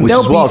thing. which is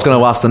They'll what I be- was going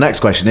to ask. The next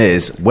question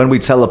is: when we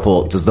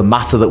teleport, does the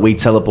matter that we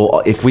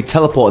teleport? If we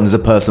teleport and there's a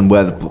person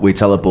where we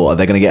teleport, are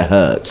they going to get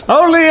hurt?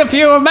 Only if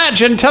you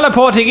imagine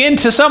teleporting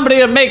into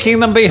somebody and making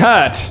them be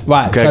hurt.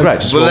 Right. Okay, so,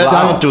 great. Just Well, roll let's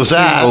that not out. do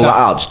that. Roll that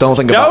out. Just don't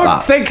think about Don't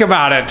that. think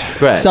about it.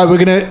 Great. So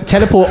we're going to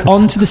teleport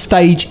onto the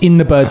stage in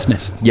the bird's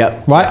nest.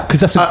 Yep. Right? Because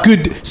that's a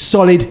good,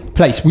 solid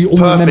place. We all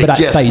remember that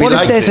yes, stage. we What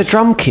like if there's this. a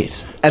drum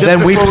kit? and Just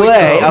then we before we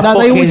play go. a No,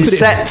 they always fucking put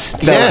it-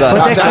 set. Yes, But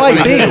they're exactly.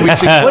 quite big. We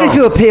sing What if songs.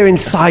 you appear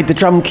inside the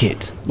drum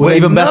kit? Well,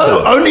 even better.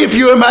 No, only if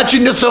you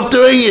imagine yourself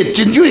doing it.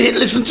 Didn't you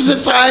listen to the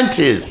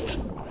scientist?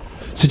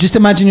 So just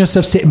imagine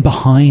yourself sitting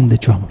behind the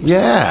drum.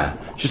 Yeah.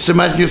 Just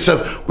imagine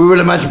yourself. We will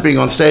imagine being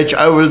on stage.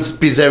 I will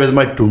be there with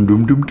my doom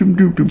doom doom doom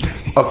doom doom.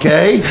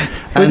 Okay.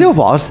 With your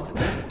what?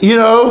 You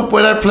know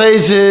when I play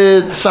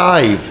the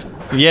scythe.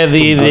 Yeah,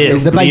 the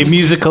bass.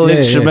 musical Yeah, yeah.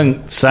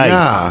 instrument side.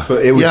 Yeah.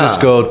 But it would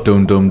just go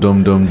dum dum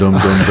dum dum dum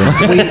dum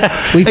dum.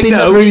 We've been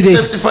No, through it's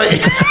this. just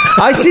if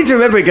I seem to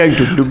remember it going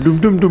dum dum dum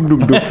dum dum dum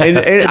dum.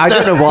 I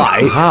don't know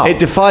why. How? It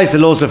defies the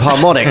laws of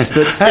harmonics,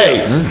 but still.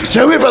 Hey,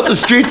 tell me about the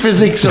street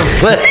physics of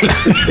play.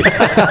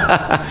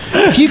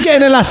 If you get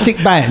an elastic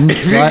band,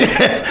 right?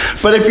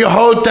 But if you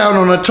hold down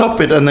on a top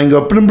it and then go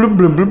blum blum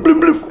blum blum blum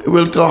blum, it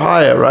will go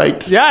higher,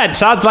 right? Yeah, it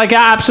sounds like it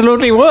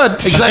absolutely would.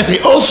 Exactly.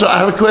 Also, I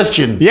have a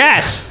question.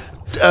 Yes.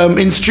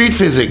 In street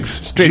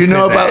physics, do you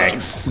know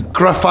physics. about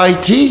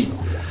graffiti?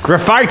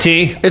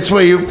 Graffiti. It's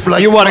where you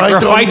like You wanna write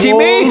on graffiti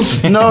me?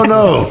 walls.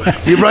 No.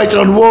 You write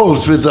on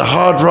walls with the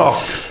hard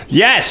rock.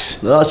 Yes.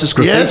 No, that's just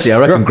graffiti. Yes. I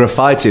reckon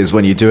graffiti is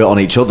when you do it on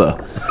each other.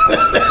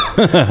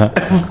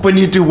 When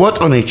you do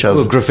what on each other?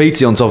 Well,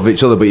 graffiti on top of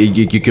each other, but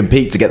you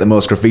compete to get the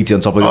most graffiti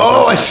on top of each other.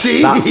 Oh, I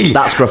see.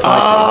 That's graffiti.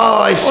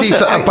 Oh, I see.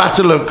 So a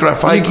battle of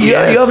graffiti. You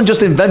yes. haven't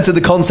just invented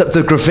the concept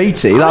of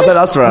graffiti. I bet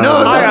that's right.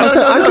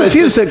 I'm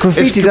confused at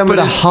graffiti done with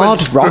a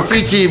hard rock.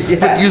 Graffiti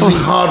using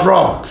hard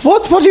rocks.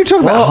 What are you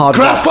talking about? Hard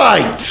rock?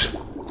 Graphite.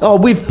 Oh,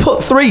 we've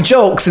put 3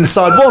 jokes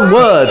inside one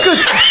word.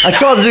 I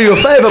tried to do you a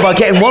favour by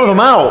getting one of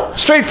them out.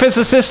 Street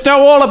physicists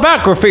know all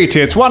about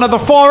graffiti. It's one of the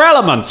 4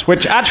 elements,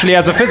 which actually,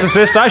 as a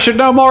physicist, I should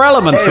know more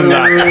elements than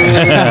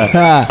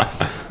that.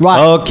 Right.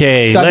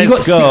 Okay, So have you got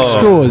let's go. 6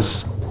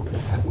 straws?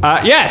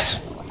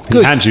 Yes.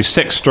 Good. Hand you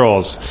 6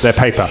 straws. They're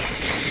paper.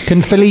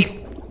 Can Philippe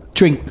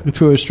drink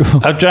through a straw?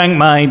 I've drank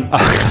mine.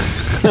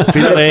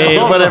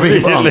 Whatever he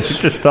Let's wants.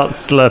 just start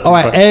slurping. All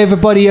right,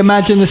 everybody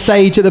imagine the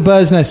stage at the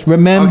bird's nest.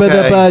 Remember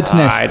the Okay. bird's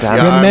nest. Yeah,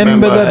 I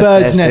Remember the remember.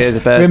 bird's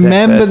nest.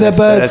 Remember the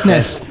bird's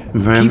nest.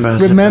 Remember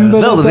the Remember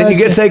the Zelda, then you bird's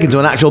get nest. taken to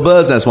an actual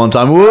bird's nest one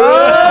time.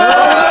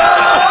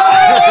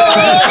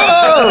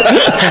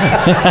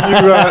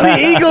 The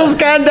eagles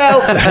canned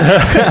out.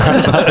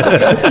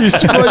 You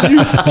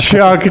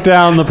chug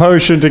down the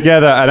potion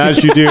together, and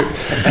as you do,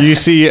 you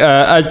see,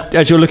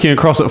 as you're looking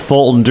across at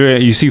Fulton doing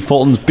it, you see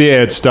Fulton's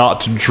beard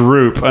start to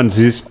droop and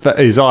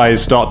his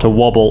eyes start to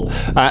wobble,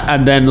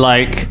 and then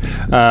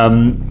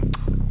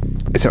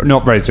is it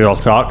not Razor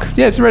Stark?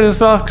 Yeah, it's Razor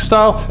Stark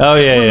style. Oh,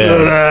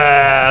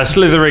 yeah.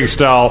 Slithering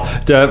style.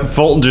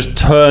 Fulton just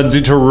turns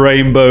into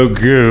rainbow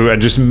goo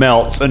and just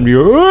melts, and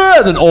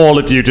then all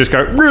of you just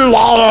go and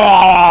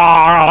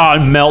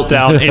melt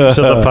down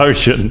into the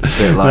potion.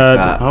 Bit like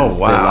that. Oh,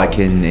 wow. Bit like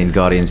in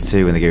Guardians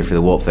 2 when they go through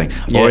the warp thing.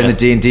 Yeah. Or in the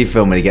D&D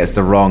film when he gets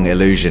the wrong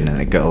illusion and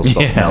it all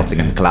stops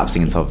melting and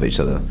collapsing on top of each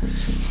other.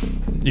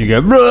 You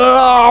go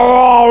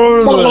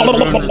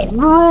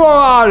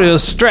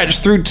stretch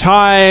through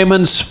time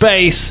and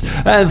space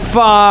and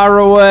far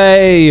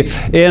away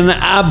in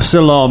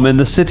Absalom, in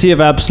the city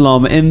of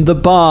Absalom, in the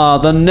bar,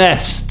 the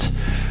nest.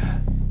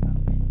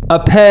 A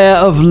pair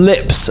of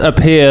lips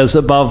appears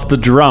above the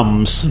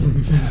drums.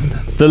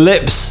 The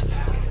lips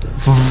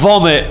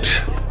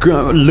vomit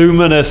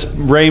luminous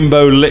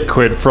rainbow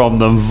liquid from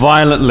them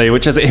violently,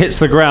 which as it hits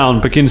the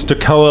ground begins to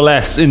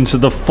coalesce into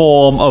the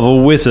form of a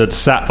wizard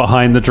sat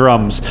behind the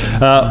drums.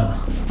 4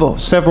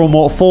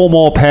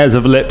 more pairs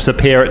of lips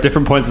appear at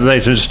different points of the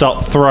stage and just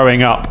start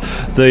throwing up.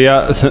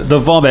 The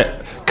vomit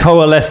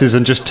coalesces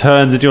and just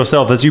turns into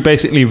yourself as you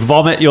basically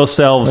vomit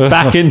yourselves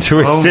back into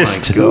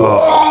existence.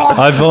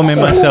 I vomit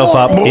myself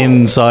up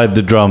inside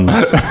the drums.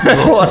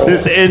 What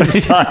is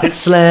inside?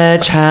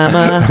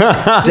 Sledgehammer.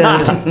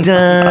 Dun, dun,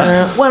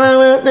 dun.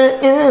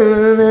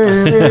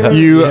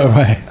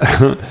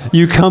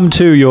 You come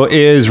to, your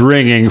ears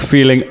ringing,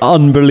 feeling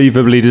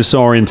unbelievably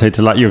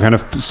disorientated, like you're kind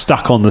of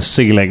stuck on the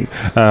ceiling.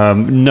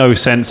 No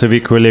sense of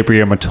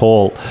equilibrium at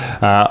all.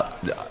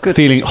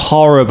 Feeling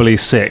horribly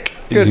sick.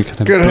 You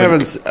kind of Good blink.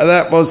 heavens,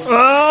 that was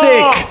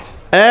sick.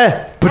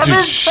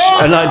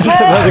 And like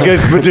it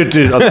goes on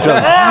the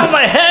drum. Oh,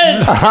 my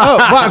head!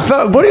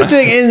 What are you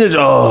doing in the?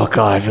 Oh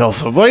god, I feel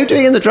awful. What are you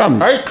doing in the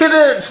drums? I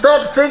couldn't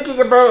stop thinking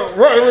about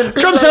what it would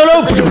be. Drum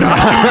solo.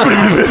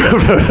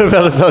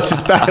 Fellas, I was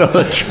just back on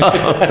the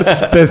drums.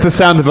 There's the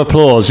sound of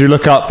applause. You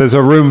look up. There's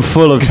a room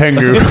full of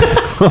Tengu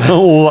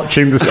all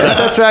watching the stage.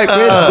 That's right.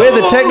 We're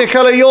the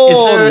Technicolor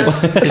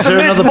yawns. Is there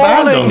another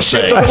band on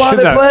stage? Why are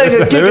they No, playing a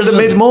gig there at the isn't.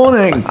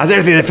 mid-morning? I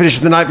don't think they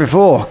finished the night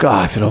before.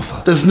 God, I feel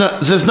awful. There's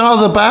no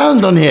other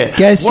band on on here?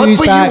 Guess what who's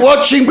were back? you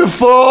watching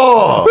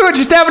before? We were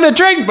just having a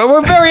drink, but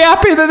we're very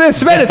happy that there's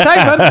some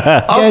entertainment.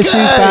 Guess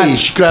who's back?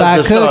 She grabbed Back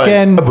the sign.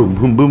 again. Boom,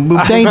 boom, boom,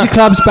 boom. Danger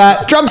Club's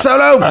back. Drum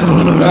solo.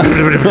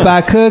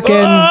 Back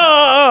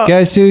again.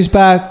 Guess who's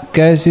back?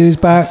 Guess who's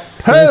back?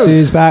 Guess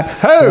who's back?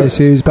 Who? Guess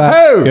who's back?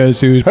 Who?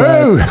 Guess who's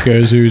Who? back?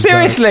 Guess who's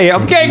Seriously,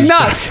 I'm getting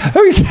nuts.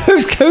 Who's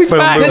back?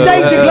 back? The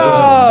Danger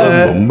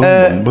Club. Boom, boom,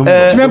 boom, boom, Do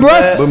you remember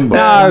us? boom, boom,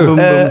 No.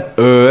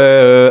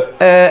 boom,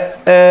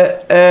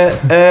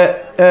 boom.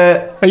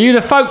 Are you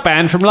the folk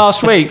band from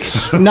last week?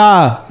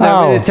 Nah.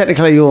 No,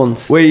 technically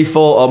yawns. We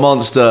fought a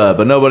monster,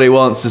 but nobody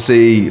wants to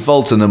see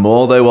Fulton no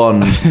more. They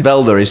want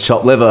Velda, his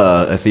chopped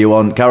liver. If you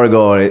want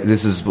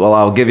Caragor,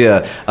 I'll give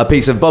you a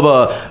piece of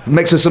bubba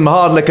mixed with some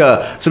hard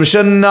liquor, some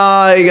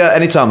Shania.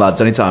 Anytime,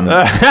 lads, anytime.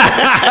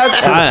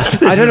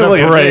 I don't know what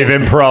you're brave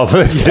doing. improv.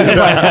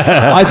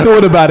 I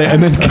thought about it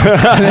and then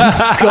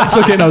Scott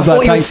took it and I was like,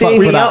 What you were thanks fuck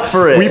teeing for me that. up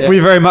for it. We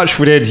very much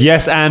did,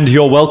 yes, and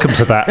you're welcome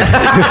to that.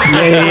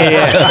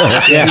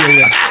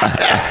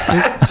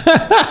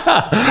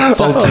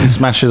 Sultan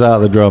smashes out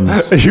the drums.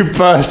 You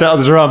burst out of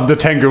the drum, the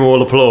Tengu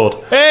all applaud.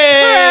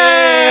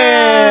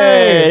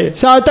 Hey!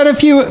 So I don't know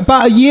if you,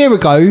 about a year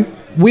ago,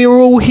 we were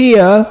all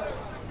here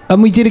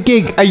and we did a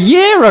gig. A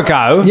year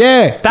ago?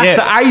 Yeah. That's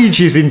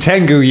ages in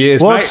Tengu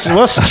years, What's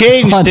mate.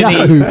 changed I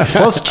in know.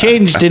 what's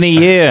changed in a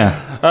year?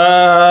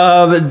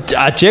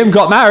 Jim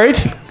got married.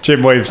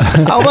 Jim waves.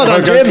 Oh, well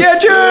done, Jim. Yeah,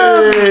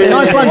 Jim!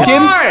 Nice one,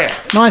 Jim. Right.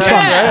 Nice one.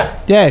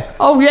 Yeah.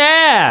 Oh,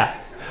 yeah.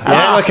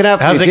 How's it working out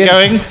for How's you, it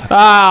Jim? going?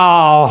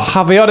 Oh,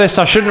 I'll be honest,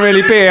 I shouldn't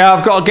really be here.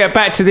 I've got to get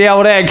back to the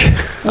old egg.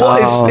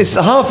 What? It's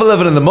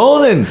 11:30 in the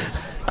morning.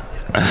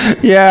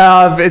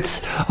 Yeah,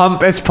 it's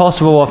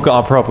possible I've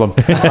got a problem.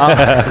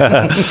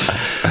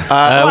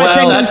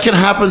 That can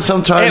happen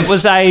sometimes.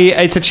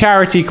 It's a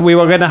charity. We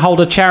were going to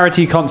hold a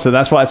charity concert.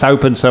 That's why it's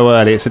open so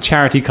early. It's a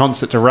charity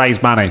concert to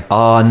raise money.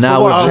 Oh,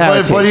 now we're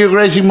what are you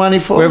raising money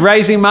for? We're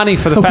raising money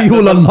for the Are fact we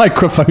all that on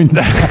microphones?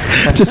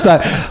 Just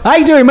like, how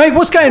you doing, mate?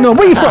 What's going on?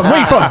 Where you from? Where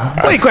you from?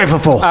 What are you grateful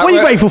for? What are you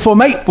we're- grateful for,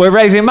 mate? we're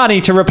raising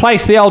money to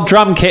replace the old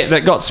drum kit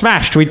that got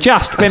smashed. We've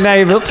just been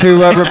able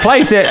to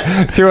replace it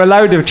through a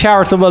load of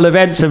charitable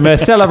events, and we're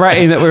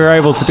celebrating that we were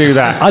able to do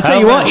that. I'll tell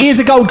you what, here's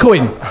a gold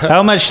coin.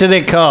 How much did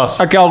it cost?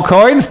 A gold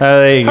coin.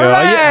 There you go.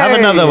 Hooray! Have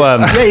another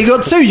one. Yeah, you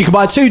got two. You can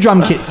buy two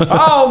drum kits.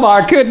 Oh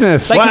my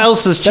goodness! What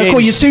else has They'll changed?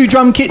 call you two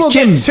drum kits, We'll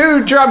Jim. get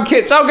 2 drum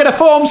kits. I'm going to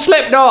form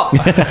Slipknot.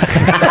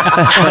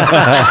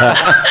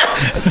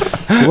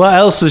 What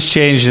else has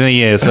changed in a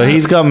year? So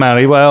he's got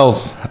married. What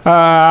else?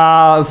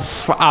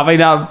 I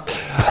mean,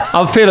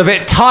 I feel a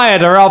bit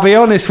tireder. I'll be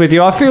honest with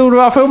you. I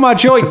feel my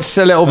joints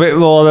a little bit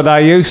more than I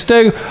used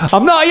to.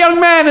 I'm not a young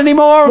man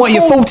anymore. What,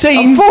 you're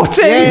 14? I'm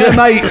 14. Yeah,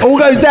 mate. All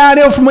goes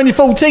downhill from when you're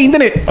 14,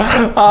 doesn't it?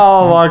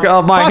 Oh my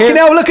god, my Fucking hip.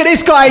 hell, look at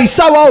this guy. He's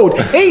so old.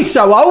 He's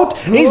so old.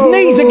 His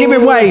knees are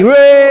giving way.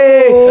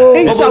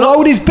 He's so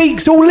old, his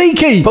beak's all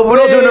leaky. But we're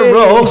not doing a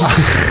roast.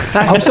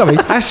 I'm sorry.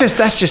 That's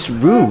just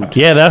rude.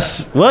 Yeah,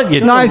 that's what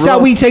you. No, it's how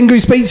we Tengu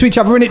speak to each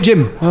other, innit,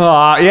 Jim?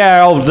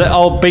 Yeah,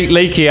 old beat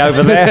Leaky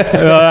over there.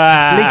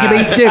 Leaky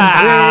beat Jim.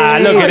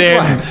 Look at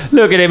him.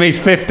 Look at him. He's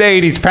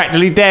 15. He's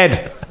practically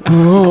dead.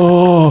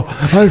 Oh,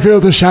 I feel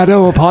the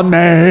shadow upon me.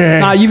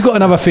 Nah, you've got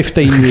another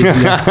 15 years.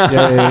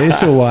 Yeah,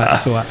 it's all right.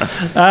 It's all right.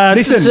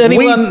 Does Listen,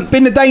 anyone? we've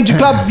been the Danger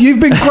Club.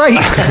 You've been great.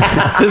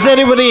 Does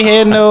anybody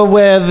here know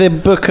where the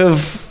Book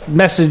of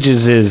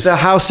Messages is? The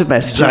House of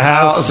Messages. the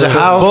house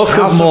Book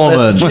of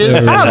Mormon.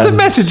 Messages. House of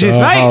Messages,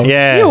 mate.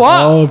 Yeah. You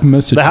what? Of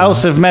messages. The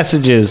House of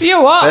Messages.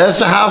 You what? There's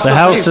the house. The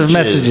House of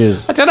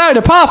Messages. I don't know.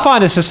 The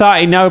Pathfinder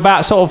Society tend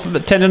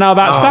to know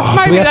about stuff.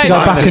 Maybe we have they to go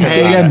don't. back and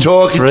see them.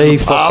 Talking 3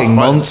 to fucking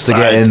months to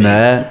get in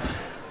there.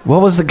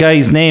 What was the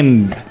guy's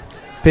name?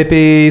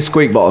 Pippi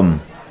Squeakbottom.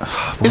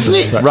 Isn't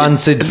it?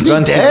 Rancid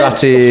Isn't he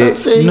Ratty. dead?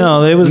 Something?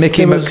 No, there was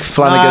Mickey there was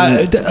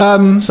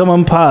McFlanagan.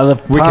 someone part of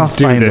the We can do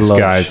Pathfinder this, lodge.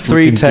 guys.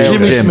 Three-tailed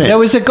Jimmy Jim. Smith. There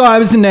was a guy,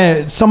 wasn't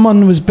there?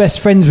 Someone was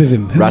best friends with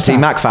him. Who was Ratty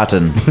that?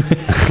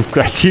 McFadden.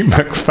 Gratty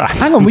McFadden.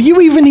 Hang on, were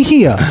you even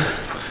here?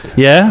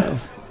 Yeah,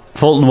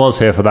 Fulton was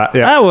here for that.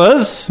 Yeah. I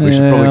was. We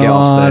should probably get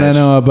off I don't stage.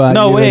 know about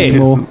No you way.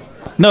 anymore.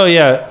 No,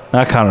 yeah,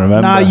 I can't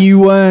remember. Nah, you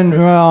weren't.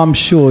 Well, I'm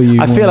sure you.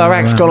 I feel our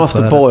weren't act's gone around off the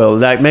for that. boil.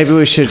 Like maybe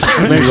we should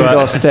go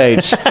off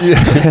stage.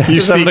 You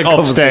speak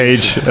off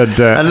stage. And,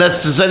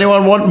 Unless, does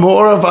anyone want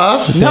more of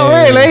us? not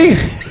really.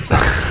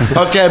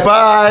 Okay,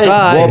 bye.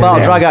 What about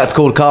a drag act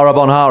called Cara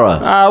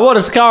Bonhara? What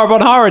does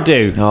Carabonhara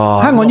do?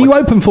 Hang on, you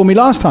opened for me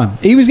last time.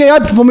 He was getting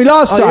open for me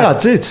last Oh, time. yeah, I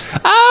did.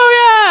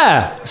 Oh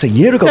yeah. It's a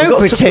year ago. Don't We've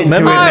got pretend such a to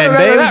memory. I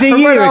remember. remember It was that a from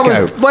year when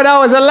ago. when I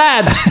was a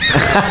lad.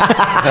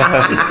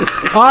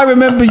 I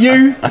remember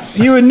you.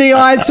 You were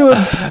knee-high to a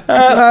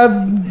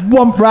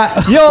womp rat.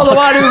 You're the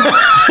one who.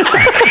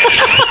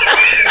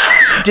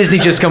 Disney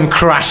just come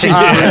crashing.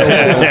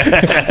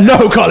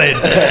 No, Colin.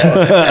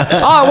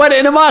 I went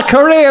into my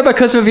career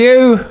because of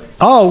you.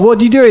 Oh, what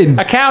are you doing?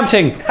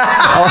 Accounting.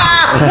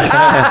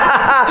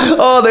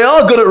 Oh, they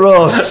are good at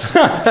roasts.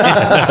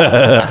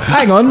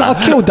 Hang on, I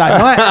killed that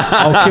night.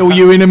 I'll kill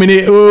you in a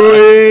minute.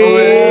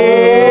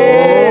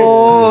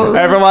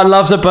 Everyone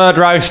loves a bird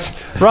roast.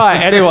 Right,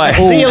 anyway.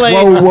 See you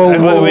later. Whoa.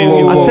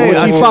 I'll tell you,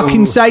 What do you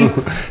fucking say?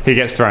 He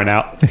gets thrown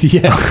out.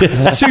 Yeah.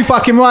 Too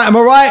fucking right, am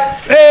I right?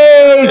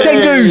 Hey,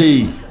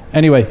 Tengus!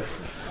 Anyway,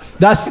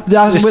 that's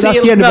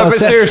the end of No, our but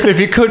set. seriously, if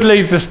you could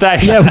leave the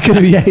stage. Yeah, we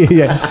could.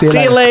 Yeah. See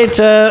you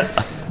later.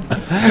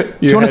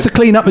 Do you want us to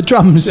clean up the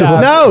drums? Or?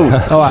 No.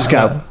 Just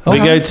go. We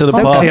go to the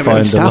Pathfinder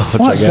Lodge,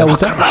 I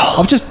guess.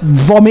 I've just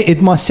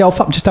vomited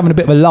myself up, just having a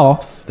bit of a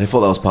laugh. They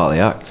thought that was part of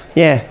the act.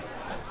 Yeah.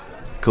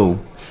 Cool.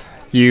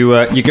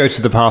 You go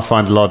to the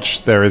Pathfinder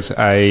Lodge. There is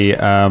a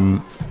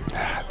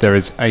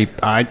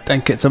I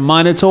think it's a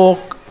Minotaur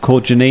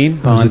called Janine.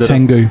 It was a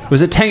Tengu.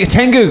 Was it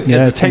Tengu?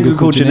 Yeah, It's a Tengu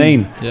called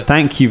Janine. Yeah.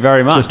 Thank you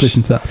very much. Just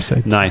listen to that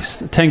episode.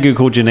 Nice. Tengu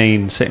called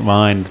Janine sitting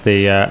behind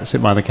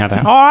the counter.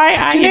 All right,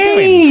 how you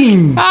Janine!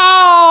 doing?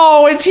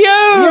 Oh, it's you!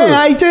 Yeah,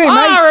 how you doing,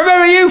 mate? I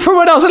remember you from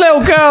when I was a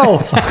little girl.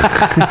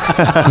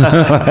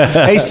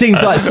 It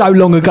seems like so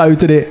long ago,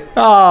 did it?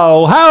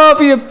 Oh, how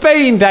have you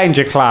been,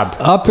 Danger Club?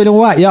 I've been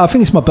all right. Yeah, I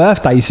think it's my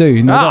birthday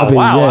soon. Oh, That'll be,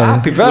 wow, yeah.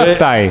 happy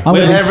birthday. I'm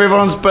When gonna be-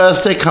 everyone's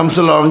birthday comes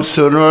along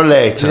sooner or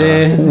later.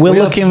 We're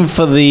looking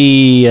for the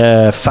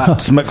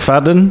Fats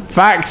McFadden.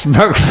 Facts.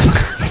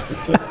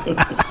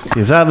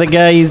 Is that the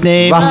guy's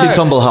name? Ratty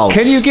Tumblehouse.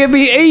 Can you give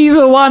me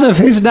either one of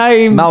his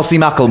names? Mousy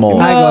Macklemore.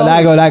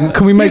 Hang on.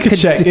 Can we make a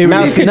check? Here we go.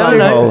 Mousy,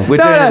 no. We're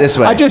doing it this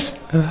way. I just.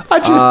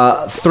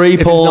 3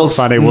 not paws,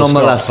 funny, we'll none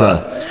the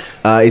stop.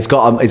 lesser. He's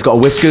got a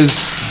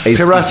whiskers. He's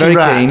Pirati very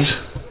rat.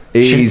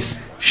 keen. He's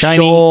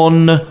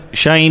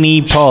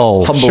Shiny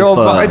Paul. humble Sean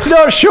Paul. fur. It's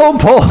not Sean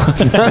Paul.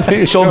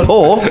 Sean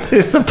Paul.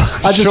 It's the.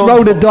 I just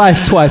rolled a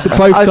dice twice. At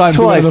both times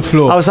I went on the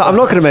floor. I was like, I'm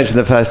not going to mention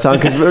the first time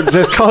because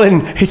just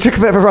Colin, he took a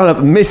bit of a run up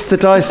and missed the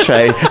dice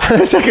tray. And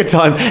the second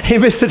time, he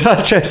missed the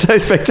dice tray so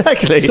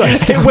spectacularly. So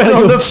it's it down went by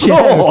on your the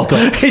chair, floor.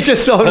 Scott. He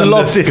just sort of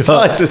lobbed his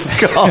dice a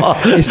scar.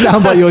 It's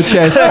down by your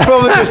chest.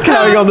 Everyone was just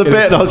carrying on the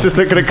bit, and I was just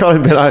looking at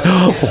Colin, being like,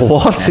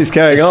 "What is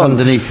going It's on?"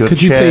 underneath your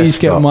Could you chair, please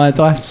get Scott. my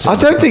dice? I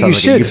don't think you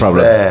Sounds like a should. you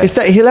problem. It's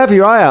that he'll have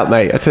your eye out,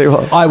 mate. I tell you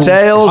what. I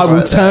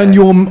will turn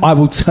your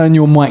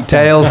mic down.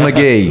 Tails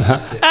McGee.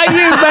 Are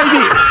you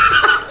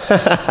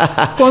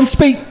maybe? Go on,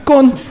 speak. Go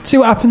on. See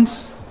what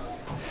happens.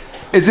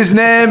 Is his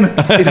name?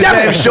 Is his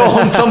name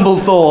Sean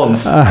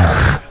Tumblethorns?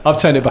 I've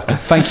turned it back.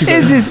 Thank you.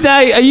 Is his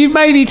name? Are you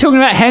maybe talking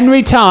about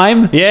Henry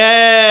Time?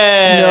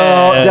 Yeah.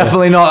 No,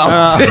 definitely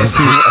not.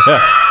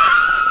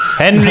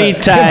 Henry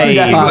Tay.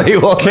 Definitely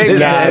wasn't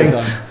his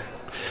name.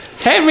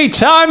 Henry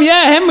Time?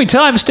 Yeah, Henry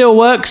Time still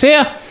works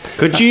here.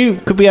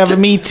 Could we have a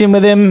meeting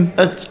with him?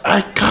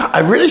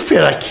 I really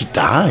feel like he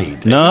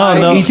died.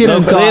 No, he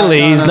didn't die.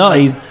 clearly he's not.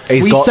 He's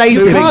We got saved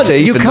two him. big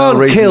teeth You and can't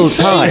no reason kill to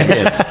save time.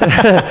 him.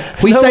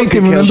 We No one saved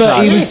him. can kill Remember,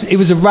 time. he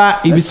was a rat.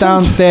 He was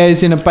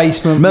downstairs in a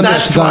basement.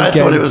 That's why I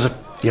thought it was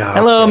a... Yeah,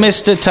 Hello, okay.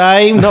 Mr.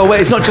 Time. No, wait,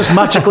 it's not just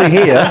magically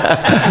here.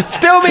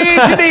 Still me,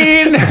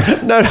 Janine.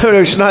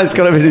 No, Schneider's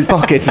got him in his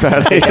pockets,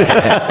 apparently.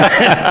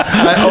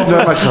 I opened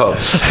my top.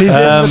 He's in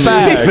the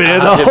bag. He's been in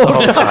the whole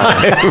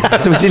time.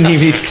 So we didn't even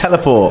need to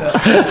teleport.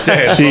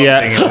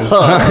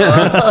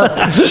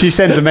 She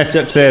sends a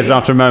message upstairs, and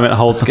after a moment,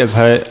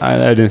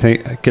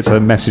 gets a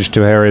message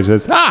to her. He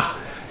says,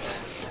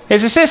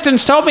 his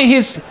assistants told me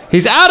he's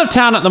out of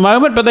town at the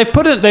moment, but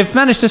they've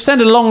managed to send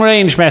a long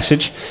range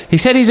message. He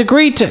said he'd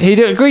agreed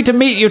to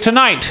meet you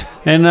tonight,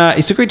 and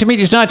he's agreed to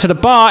meet you tonight at a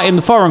bar in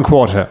the foreign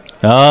quarter.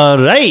 All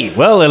right.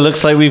 Well, it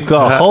looks like we've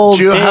got a whole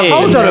do you have day.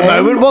 Hold on a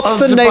moment. What's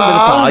the name of the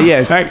bar?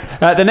 Yes.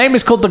 Right, the name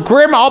is called the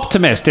Grim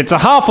Optimist. It's a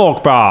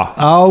half-orc bar.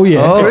 Oh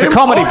yeah. It's a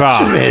comedy bar.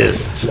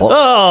 Optimist.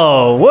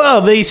 Oh,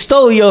 well, they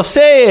stole your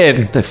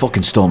saying. They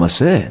fucking stole my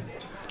saying.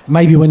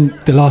 Maybe when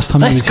the last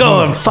time he Let's was go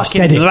here, and I said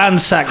fucking it.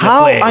 ransack the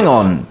How? place. Hang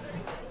on.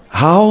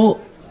 How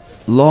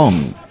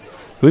long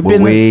We've were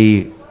been.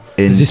 we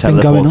in Has this been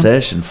going on?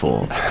 teleportation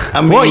for?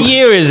 I mean, What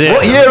year is it?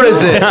 What year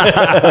is it?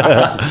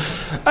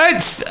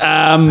 It's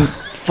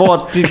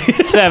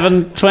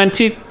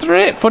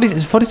 4723.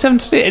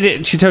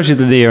 4723. She tells you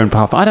the year in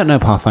Pathfinder. I don't know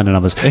Pathfinder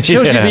numbers. She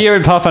tells you Yeah. the year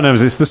in Pathfinder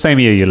numbers. It's the same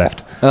year you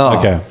left. Oh,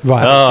 Okay.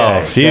 Right.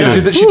 Oh, phew.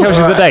 She tells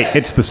you the date.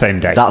 It's the same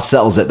date. that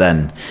settles it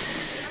then.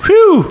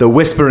 Whew. The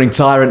Whispering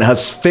Tyrant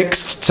has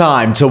fixed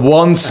time to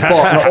one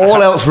spot and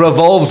all else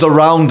revolves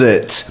around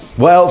it.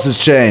 What else has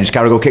changed?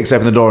 Carrigal kicks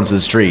open the door into the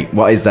street.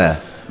 What is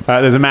there?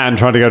 There's a man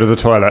trying to go to the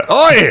toilet.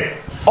 Oi!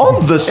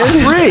 On the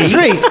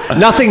street?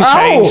 Nothing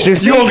changed. You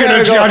see, You're going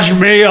to Caragor- judge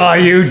me, are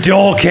you,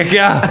 door kicker?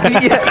 yeah.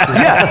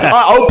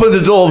 I opened the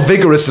door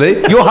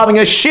vigorously. You're having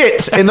a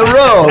shit in the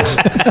road.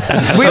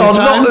 We are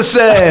not the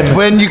same.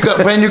 when you got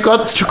to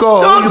go,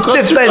 you Don't got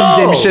to defend go.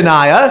 him,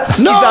 Shania.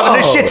 No. He's having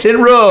a shit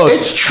in road.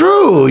 It's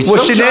true.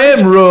 What's your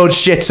Sometimes- name, road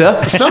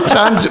shitter?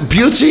 Sometimes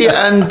beauty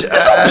and,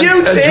 not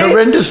beauty. and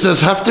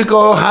horrendousness have to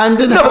go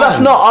hand in hand. No, but that's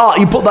not art.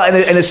 You put that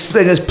in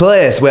a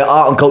place where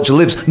art and culture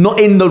lives,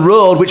 not in the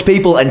road, which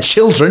people and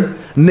children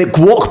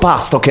walk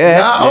past. Okay.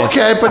 Yeah,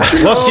 okay, but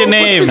What's your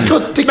name? It's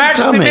got Dicky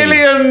Tummy.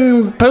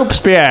 Maximilian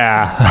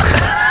Poopspear.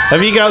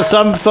 Have you got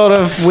some sort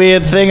of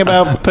weird thing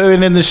about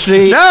pooing in the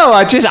street? No,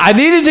 I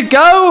needed to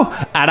go,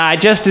 and I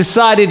just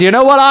decided, you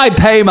know what? I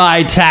pay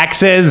my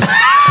taxes.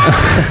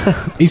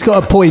 He's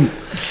got a point.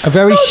 A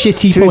very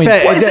shitty point.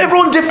 Why is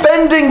everyone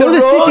defending the Well,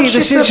 road? the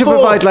city should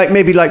provide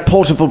maybe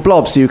portable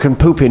blobs you can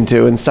poop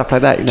into and stuff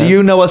like that. You know? Do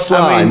you know a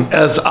slime?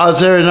 I mean, are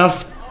there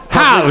enough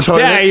How public dare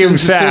toilets you, in the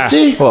sir?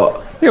 city?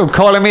 What? You're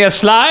calling me a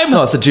slime?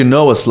 No, I said, do you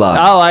know a slime?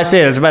 Oh, I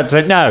see. I was about to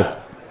say no.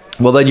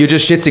 Well, then you're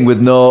just shitting with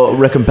no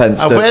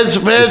recompense. To Where's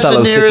the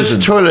fellow nearest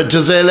citizens. toilet?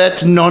 Does they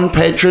let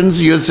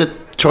non-patrons use the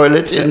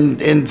toilet in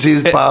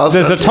these bars?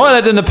 There's a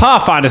toilet in the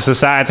Pathfinder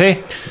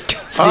Society.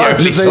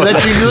 Do they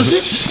let you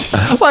use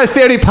it? Well, it's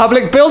the only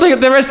public building.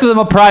 The rest of them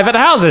are private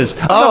houses.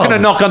 I'm not going to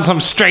knock on some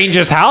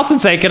stranger's house and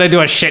say, "Can I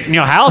do a shit in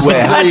your house?" Well,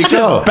 there That's you just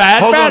go.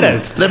 bad Hold on.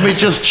 manners. Let me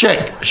just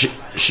check.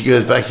 She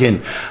goes back in.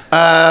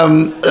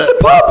 It's a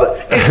pub.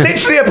 It's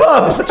literally a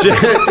pub.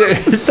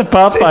 It's the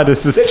Pathfinder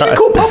It's literally Society.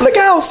 called public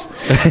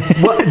house.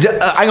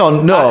 Hang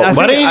on, no.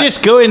 Why don't you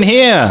just go in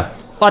here?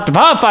 What, the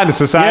Pathfinder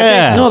Society?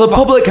 Yeah. No, the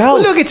public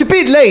house. Look, it's a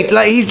bit late.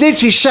 He's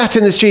literally shat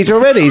in the street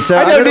already. So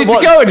I don't need know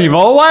to go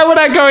anymore. Why would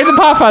I go in the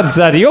Pathfinder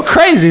Society? You're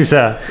crazy,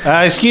 sir.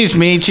 Excuse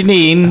me,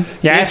 Janine.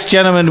 Yes? This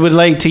gentleman would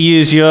like to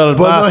use your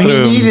Well, no,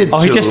 bathroom. he needed Oh,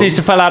 to. he just needs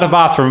to fill out a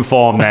bathroom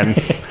form then.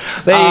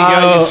 There you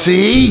go. You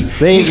see?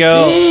 There you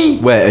go. See?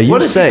 Wait, are you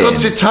what if saying- you got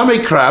the tummy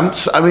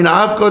cramps? I mean,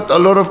 I've got a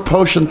lot of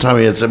potion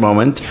tummy at the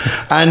moment,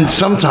 and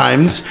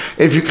sometimes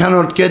if you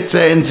cannot get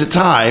there in the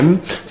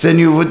time, then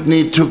you would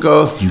need to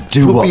go. You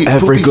do what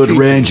every good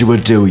ranger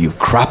would do. You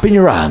crap in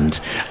your hand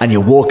and you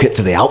walk it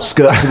to the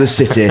outskirts of the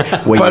city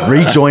where But- you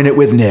rejoin it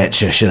with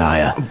nature,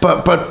 Shania.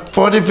 But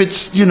what if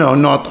it's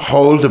not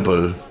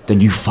holdable? Then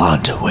you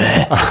find a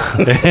way.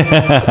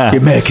 You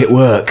make it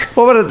work.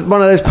 What about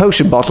one of those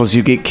potion bottles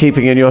you keep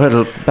keeping in your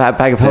little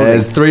bag of holding?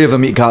 There's 3 of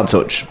them you can't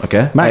touch,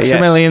 okay?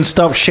 Maximilian,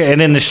 stop shitting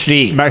in the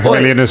street.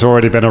 Maximilian has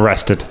already been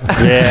arrested.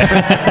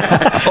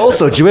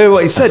 Also, do you hear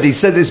what he said? He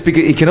said it's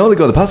because he can only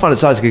go to the Pathfinder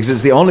Society because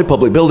it's the only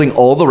public building,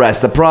 all the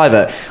rest are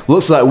private.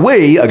 Looks like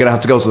we are going to have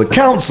to go to the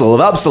Council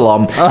of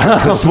Absalom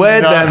and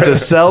persuade them to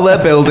sell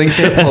their buildings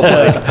to the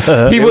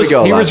public. He Here we was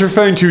go, he was lads.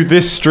 referring to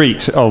this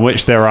street on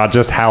which there are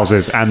just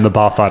houses and the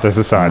Pathfinder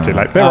Society.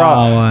 Like there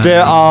wow.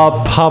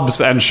 are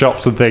pubs and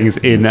shops and things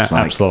in like-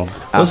 Absalom.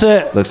 Was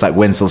it? Looks like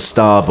Winslow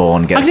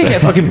Starborn I'm gets gonna a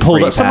get fucking pulled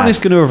free up. Someone pass.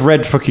 is going to have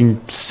read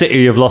fucking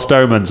City of Lost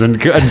Omens and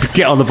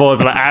get on the board.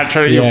 But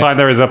actually, you'll Yeah. find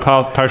there is a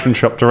potion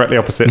shop directly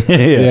opposite.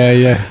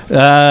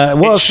 Yeah.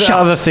 What's It's the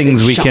other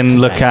things we can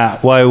look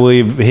at while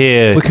we're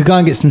here? We could go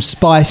and get some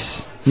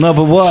spice. No,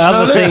 but what No,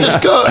 other things?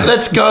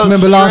 let's go.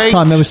 Remember last straight-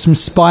 time there was some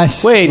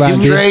spice. Wait,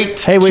 around here.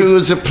 straight Hey, we- to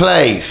the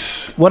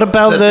place. What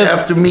about that the? they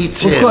have to meet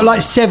We've him. got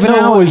like 7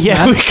 No, hours, yeah,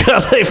 man. we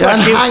got like and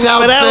fucking hang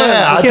out 7 there.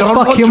 I hours. Get don't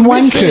want fucking to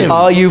miss wanking. him.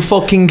 Are you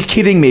fucking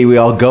kidding me? We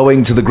are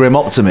going to the Grim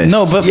Optimist.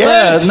 No, but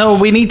Yes.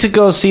 first, we need to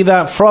go see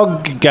that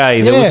frog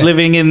guy that Yeah. was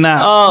living in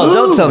that. Oh,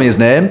 don't tell me his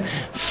name.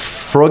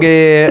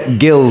 Froggy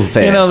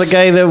Gillface. You know, the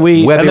guy that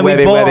we Webby, and then we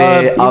webby, bought webby,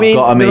 a, I've got a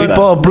we meter.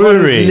 bought a Who's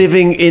brewery.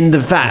 living in the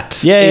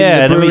vat. Yeah, in yeah,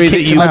 the and then we brewery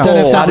kicked that him you out. I don't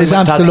know if that That was is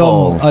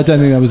Absalom. tadpole. I don't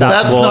think that was That's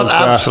Absalom. not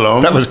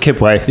Absalom. That was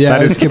Kibway. Yeah, that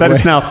that's is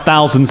Kibway. now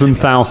thousands and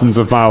thousands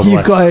of miles You've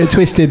away. got it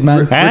twisted,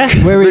 man. Huh?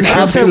 We're in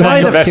Recounting Absalom. my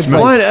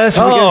investment. Why on earth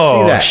are we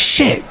going to see that?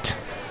 shit!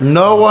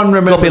 No one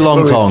remembers Copy long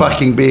where tongue. we've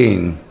fucking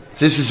been.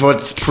 This is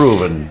what's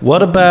proven.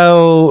 What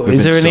about? We've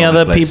Is been there any so many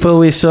other places. people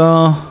we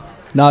saw?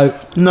 No.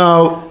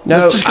 No, No,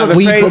 let's just go I'm to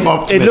afraid Grim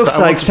Optimist. it looks I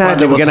want like to sadly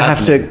find out we're going to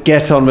what's have to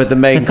get on with the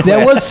main quest.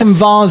 There was some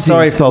vases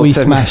Sorry, that we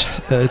Fulton.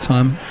 smashed at the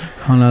time.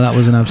 Oh no, that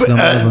wasn't Absalom.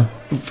 whatever.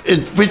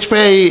 Which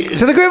way?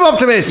 To the Grim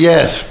Optimist!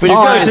 Yes. Which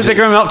Oh, way it's is the it?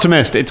 Grim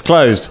Optimist. It's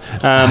closed.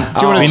 Do you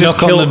want We to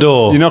just knock on the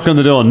door. You knock on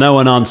the door. No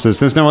one answers.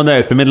 There's no one there.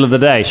 It's the middle of the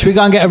day. Should we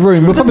go and get a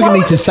room? We're probably going to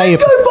need to save.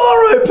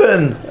 bar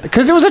open.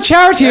 Because it was a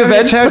charity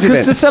event. charity because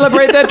event. to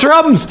celebrate their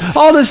drums.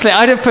 Honestly,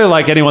 I don't feel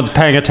like anyone's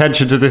paying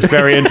attention to this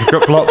very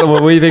intricate plot that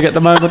we're weaving at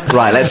the moment.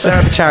 Right, let's set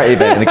up a charity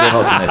event in the Grim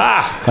Optimist.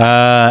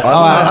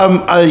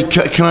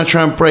 Can I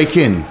try and break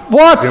in?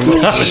 What? No.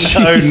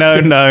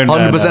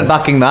 100%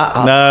 backing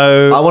that.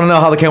 No. I want to know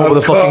how they came up with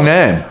a fucking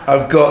name.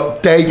 I've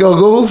got day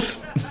goggles.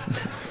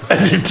 A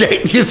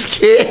detective's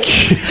kick.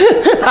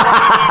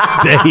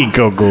 Day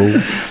goggle.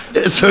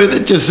 So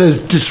that just says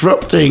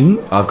disrupting.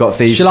 I've got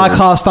thieves. Shall I tools.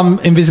 cast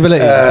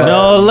invisibility?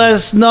 No,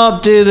 let's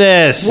not do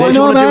this. Why do you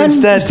not, wanna do man?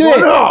 instead? Let's do Why it.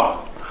 not?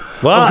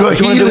 What? I've got do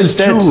you wanna do healer's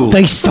instead? tools.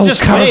 They stole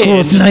Just wait.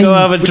 Caragor's Just name. go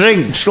have a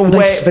drink. Just gonna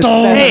wait for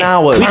 7 Hey,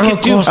 hours. we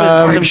could do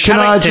some Can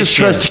I character just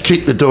try shit. to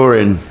kick the door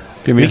in?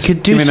 Give me, We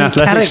could do give me an some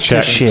athletics character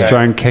check. shit.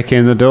 Try and kick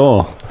in the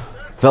door.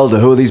 Velda,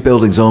 who are these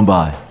buildings owned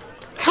by?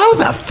 How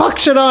the fuck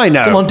should I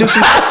know? Come on, do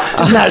some.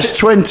 That's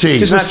 20.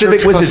 do some That's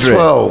civic plus wizardry.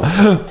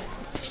 12.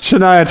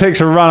 Shania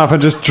takes a run up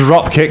and just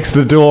drop kicks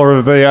the door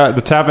of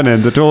the tavern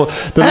in. The door,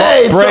 the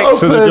Hey, lock it's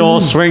breaks and the open. door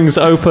swings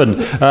open.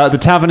 The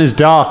tavern is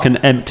dark and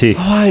empty.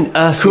 Why on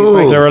earth Cool.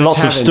 are you There are breaking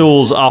lots the of tavern?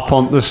 stools up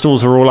on the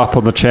stools are all up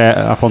on the chair,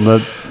 up on the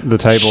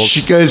tables.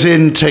 She goes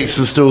in, takes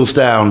the stools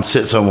down,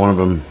 sits on one of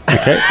them.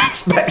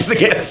 Expects to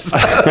get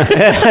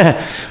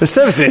The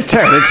service is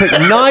terrible. It took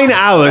 9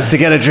 hours to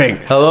get a drink.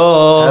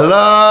 Hello.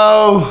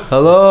 Hello?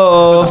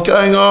 Hello. What's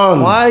going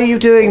on? Why are you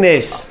doing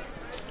this?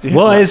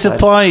 What is the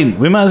point?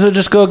 We might as well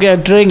just go get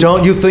a drink.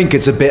 Don't you think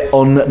it's a bit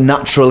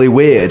unnaturally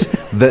weird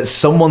that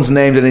someone's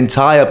named an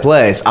entire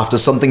place after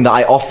something that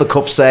I off the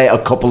cuff say a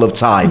couple of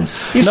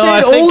times? You No, say I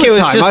it think all the it was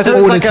time. just I thought all it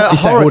was the like time. a You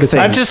say all horror the thing.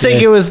 I just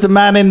think it was the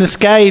man in the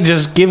sky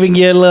just giving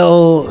you a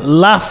little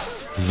laugh.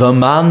 The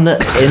man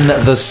in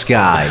the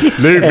sky.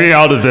 Leave me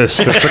out of this,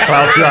 the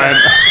cloud giant.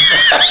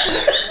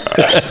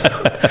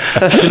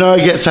 Shania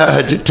gets out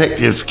her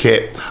detective's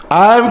kit.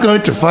 I'm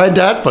going to find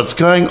out what's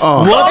going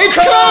on. It's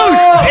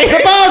closed!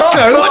 The bar's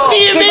closed! What do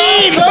you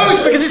mean?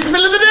 Closed because it's the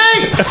middle of the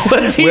day!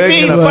 What do you We're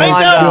mean? gonna Find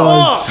out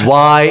what?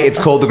 why it's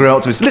called the Grim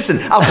Optimist. Listen,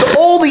 after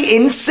all the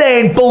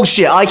insane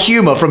bullshit I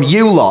humour from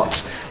you lot,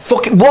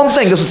 fucking one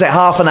thing doesn't take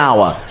half an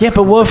hour. Yeah,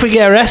 but what if we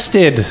get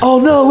arrested? Oh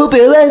no, we'll be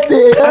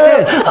arrested.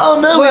 Oh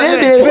no, Well, to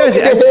be honest,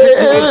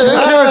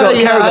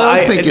 I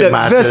don't think it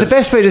matters. The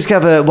best way to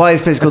discover why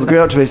this place is called the Great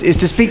Optimist is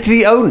to speak to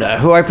the owner,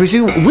 who I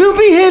presume will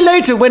be here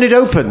later when it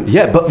opens.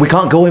 Yeah, but we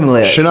can't go in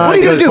late. Shania What are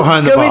you going goes to do?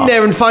 behind the Go bar. in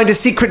there and find a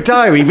secret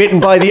diary written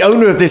by the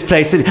owner of this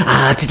place. And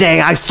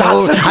today I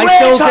stole That's a Grim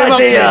great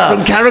Optimist idea.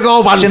 from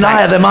Caragor one Shania,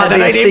 night, there might and be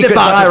then a I named the secret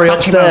bar diary fucking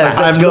upstairs. Romance.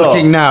 Let's I'm go.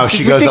 looking now. This She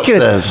is goes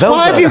ridiculous. upstairs.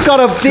 Why have you got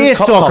a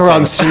deerstalker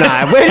on, Shania?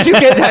 Where did you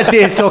get that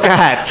deerstalker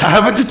hat? I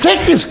have a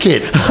detective's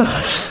kit.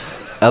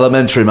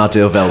 Elementary, my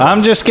dear Velda.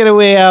 I'm just going to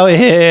wait out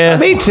here.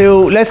 Me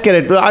too. Let's get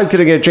it. I'm going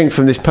to get a drink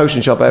from this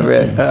potion shop over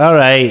here. All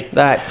right.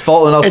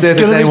 Fulton, I'll see if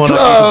there's gonna be anyone who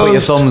can put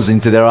your closed. thumbs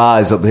into their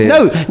eyes up here.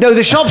 No,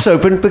 the shop's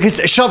open because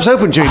the shop's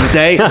open during the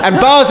day and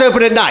bars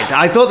open at night.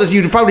 I thought that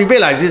you'd probably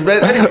realise this,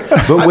 but anyway.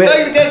 But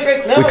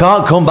we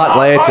can't come back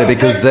later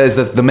because there's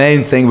the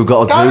main thing we've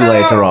got to do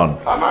later on.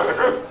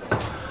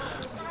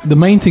 The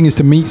main thing is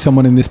to meet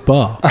someone in this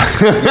bar.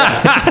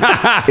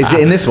 Is it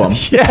in this one?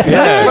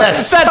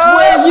 Yes. That's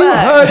where you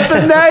heard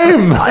the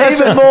name.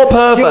 Even more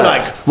perfect. You were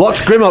like,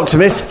 watch Grim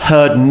Optimist,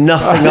 heard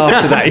nothing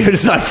after that. You're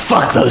just like,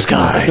 fuck those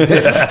guys. Do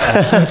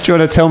you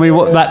want to tell me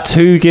what that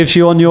 2 gives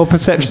you on your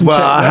perception Well,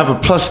 check? I have a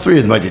 +3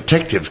 with my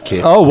detective's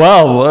kit. Oh,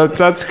 well,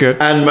 that's good.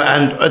 And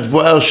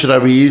what else should I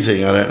be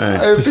using? I don't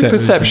know.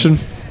 Perception.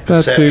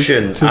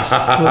 Perception.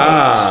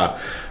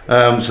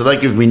 So that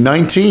gives me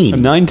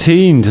 19.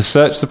 19 to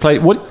search the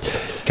place. What?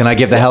 Can I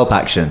give the help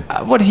action?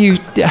 What do you?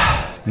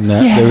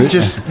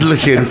 Just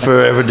looking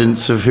for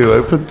evidence of who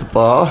opened the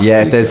bar.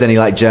 Yeah, if there's any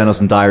like journals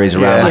and diaries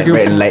around, Yeah. like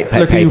written late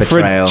looking paper for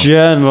trail. a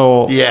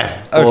journal.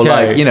 Yeah. Okay. Or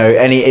like,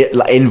 any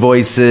like,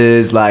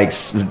 invoices, like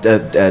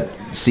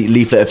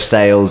leaflet of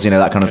sales,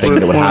 that kind of thing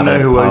that would have know a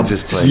who pub. owns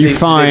this place. You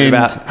find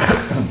about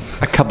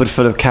a cupboard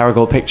full of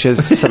Caragor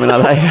pictures, something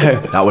like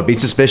that. That would be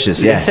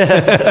suspicious, yes.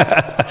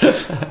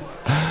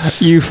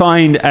 you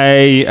find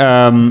a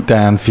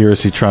Dan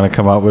furiously trying to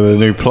come up with a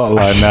new plot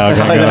line now.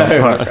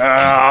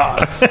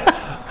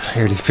 I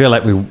really feel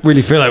like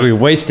we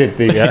wasted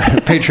the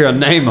Patreon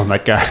name on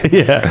that guy.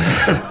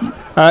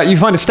 Yeah. You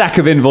find a stack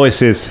of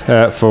invoices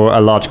for a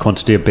large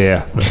quantity of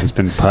beer that has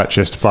been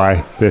purchased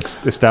by this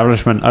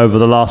establishment over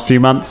the last few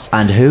months.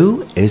 And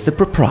who is the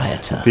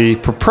proprietor? The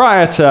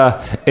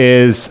proprietor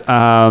is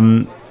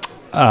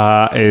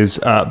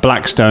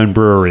Blackstone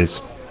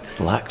Breweries.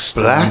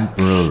 Blackstone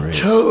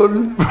Breweries.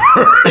 Blackstone.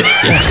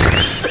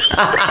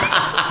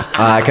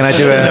 Can I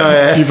do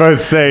a... You both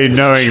say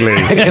knowingly.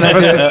 Can I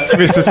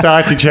do a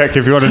society check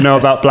if you want to know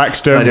about Can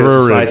Blackstone I do a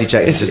Breweries? society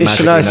check? Is Just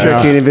Shania magically know.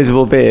 stroking an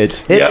invisible beard?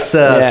 It's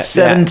Yeah.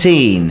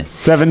 17.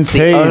 17. It's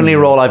the only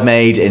roll I've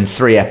made in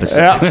 3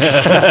 episodes.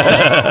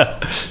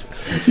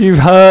 You've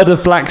heard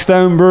of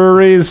Blackstone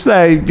Breweries?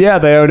 They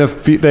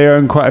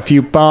own quite a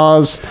few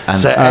bars.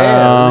 So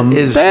ale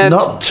is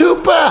not too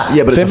bad.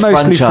 Yeah, but it's a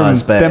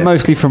franchise, babe. They're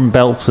mostly from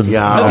Belton.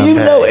 Yeah. Have you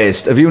Okay.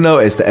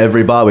 noticed that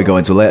every bar we go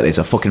into lately is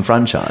a fucking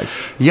franchise?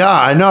 Yeah,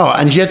 I know.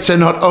 And yet they're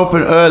not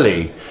open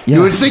early.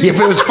 You would think if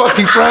it was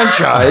fucking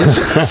franchise,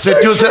 that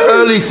it was an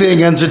early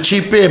thing and it's a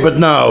cheap beer, but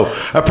no.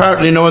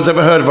 Apparently no one's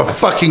ever heard of a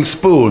fucking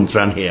Spoons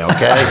around here,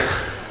 okay?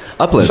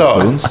 I play So-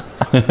 spoons.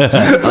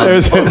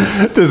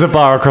 There's a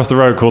bar across the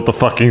road called the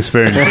Fucking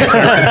Spoons.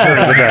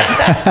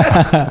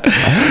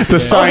 The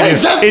sign Okay,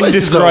 is that place is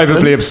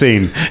indescribably open.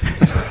 obscene.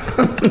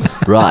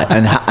 Right,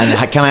 and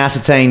can we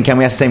ascertain from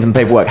the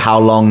paperwork how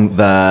long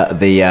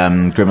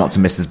the Grim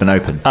Optimist has been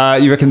open?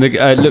 You reckon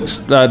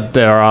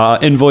there are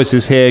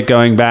invoices here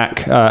going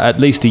back at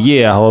least a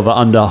year. However,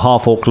 under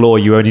Half Orc law,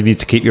 you only need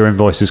to keep your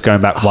invoices going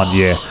back 1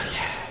 year.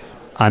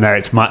 I know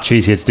it's much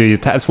easier to do your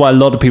that's why a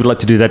lot of people like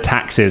to do their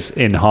taxes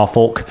in Half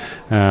Orc.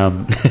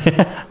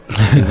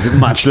 It's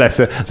much less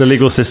the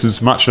legal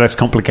system's much less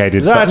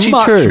complicated, but actually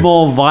much true?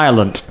 more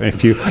violent.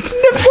 If you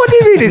what do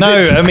you mean?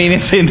 No, I mean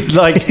it's in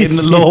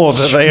the law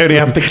that they only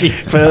have to keep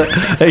for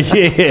a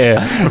year.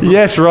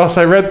 Yes, Ross,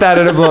 I read that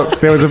in a book.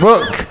 There was a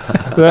book.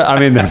 I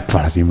mean,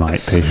 well, you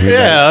might be.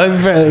 Yeah,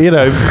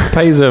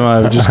 Peso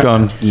might have just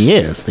gone.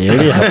 Yes, they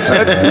only have to.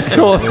 That's the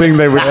sort of thing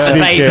they would sneak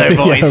in. Yeah,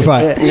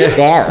 right.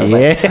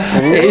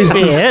 It is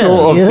the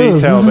sort of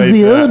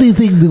detail they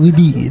thing that we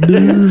need.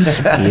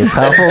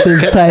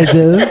 Says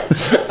Peso.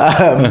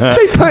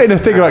 They put in a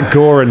thing like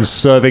Gorons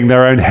serving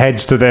their own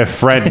heads to their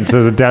friends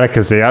as a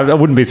delicacy. I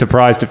wouldn't be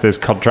surprised if there's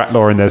contract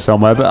law in there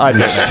somewhere, but I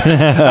don't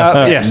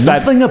know. Yes,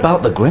 Nothing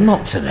about the Grim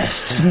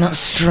Optimist. Isn't that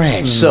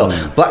strange? So,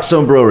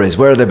 Blackstone Breweries,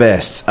 where are they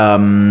based?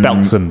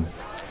 Belkson.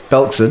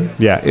 Belkson.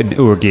 Yeah, in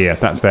Urgia.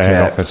 That's their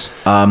head office.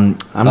 I'm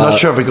not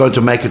sure if we're going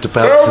to make it to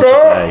Belgium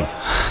today.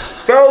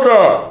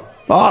 Felder!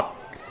 What?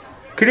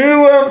 Can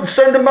you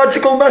send a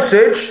magical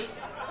message?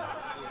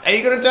 Are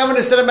you going to tell me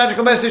to send a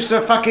magical message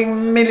to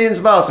fucking millions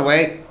of miles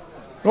away?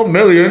 Not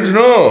millions,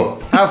 no.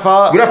 How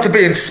far? We'd have to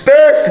be in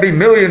space to be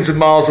millions of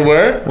miles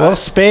away. What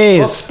space?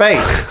 What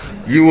space?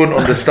 You wouldn't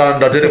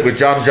understand. I did it with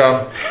Jam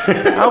Jam.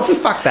 Oh,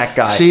 fuck that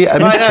guy. See, I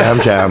miss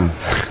Jam Jam.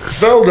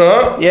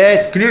 Velda?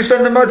 Yes? Can you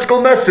send a magical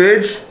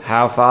message?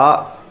 How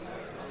far?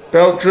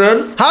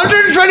 Belkson?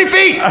 120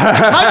 feet!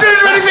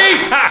 120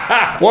 feet!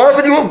 Why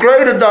haven't you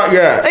upgraded that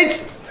yet?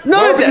 It's... No,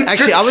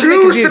 actually, I was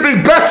just choose to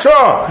be better.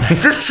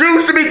 Just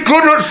choose to be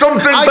good at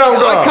something,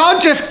 Velda. I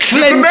can't just You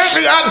can clench.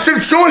 make the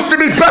active choice to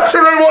be better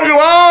than what you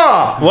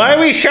are. Why are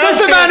we Says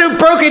shouting? the man who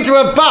broke into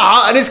a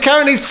bar and is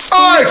currently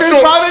I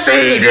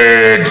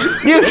succeeded.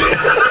 You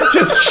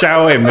just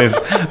shouting this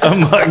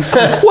amongst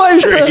the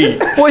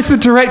street. What is the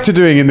director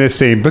doing in this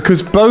scene?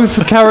 Because both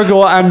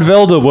Karagor and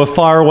Velda were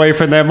far away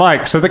from their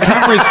mics, so the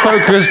camera is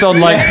focused on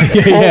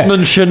Fulton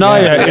and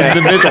Shania in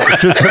the middle,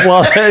 just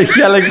while they're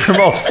yelling from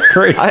off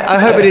screen. I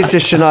hope it is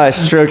just Shania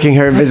stroking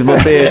her invisible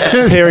beard,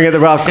 peering at the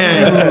raft.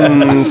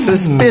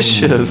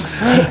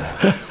 Suspicious.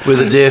 With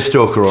a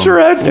deerstalker on.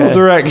 Dreadful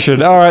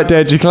direction. All right,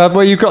 Deji Club.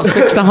 Well, you've got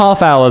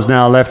 6.5 hours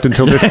now left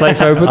until this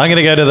place opens. I'm going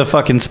to go to the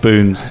fucking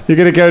spoons. You're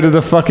going to go to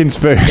the fucking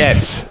spoon.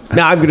 Yes.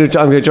 No, I'm going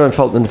to join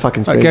Fulton in the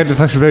fucking spoons. Go to the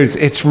fucking spoons.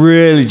 It's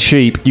really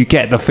cheap. You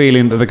get the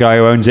feeling that the guy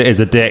who owns it is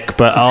a dick,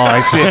 but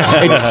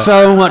it's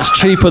so much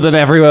cheaper than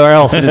everywhere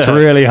else, and it's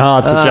really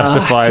hard to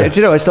justify Do it.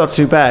 you know, it's not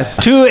too bad.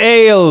 2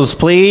 ales,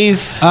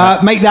 please.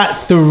 Make that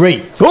 3.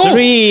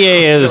 3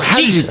 ales. How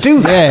did you do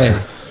that?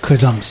 Yeah,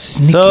 because I'm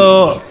sneaky.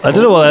 So, I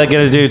don't know what they're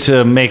going to do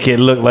to make it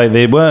look like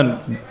they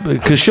weren't.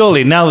 Because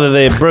surely now that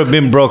they've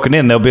been broken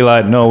in, they'll be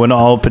like, no, we're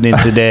not opening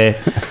today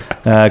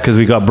because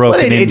we got broken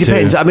Well, it into.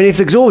 depends. I mean, if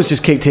the exhaust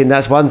just kicked in,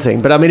 that's one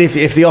thing. But I mean,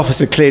 if the office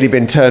had clearly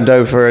been turned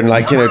over and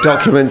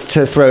documents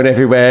thrown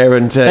everywhere,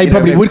 and They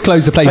probably would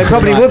close the place. They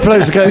probably would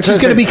close the Which is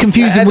going to be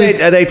confusing.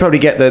 They'd probably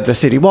get the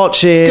city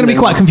watching. It's going to be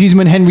quite confusing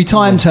when Henry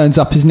Time turns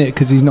up, isn't it?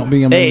 Because he's not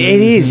being able. It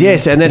is,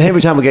 yes. And then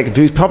every time we get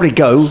confused, probably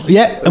go.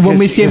 Yeah, and when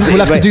we see him,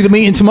 we'll have to do the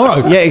meeting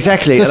tomorrow. Yeah,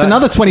 exactly. So that's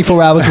another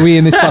 24 hours we're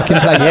in this fucking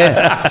place.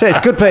 Yeah, so it's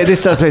a good place.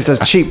 This place does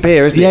cheap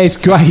beer, isn't it? Yeah, it's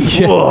great.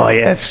 Yeah. Oh,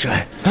 yeah, it's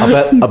great.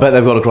 I bet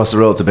they've gone across the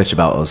road to bitch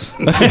about us.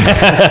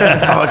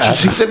 Oh, do you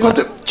think they've got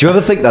to... Do you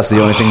ever think that's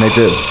the only thing they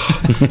do?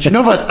 Do you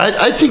know what?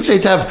 I think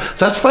they'd have...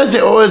 That's why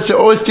they're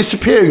always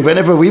disappearing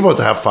whenever we want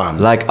to have fun.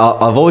 Like,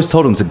 I've always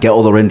told them to get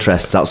all their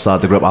interests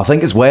outside the group. I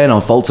think it's weighing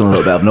on Fulton a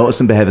little bit. I've noticed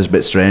him behaving a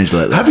bit strange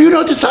lately. Have you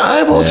noticed that?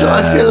 I've also...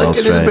 I feel like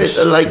a little strange.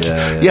 bit like...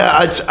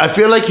 I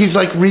feel like he's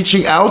like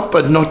reaching out,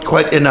 but not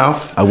quite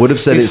enough. I would have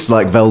said it's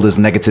like Velda's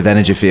negative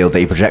energy field that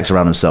he projects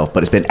around himself,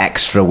 but it's been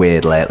extra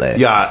weird lately.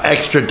 Yeah,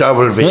 extra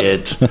double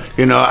weird.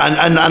 And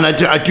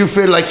I do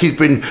feel like he's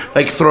been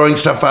like throwing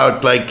stuff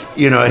out, like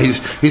he's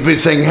been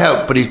saying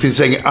help, but he's been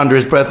saying it under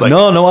his breath, like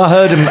No, I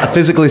heard him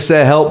physically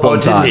say help one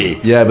time.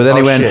 Did he? Yeah, but then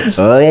he went, shit.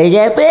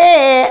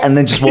 and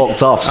then just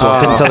walked off, so I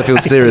couldn't tell if he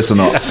was serious or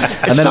not.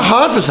 And It's then so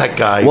hard with that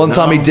guy. one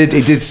time he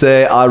did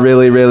say, I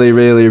really, really,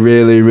 really,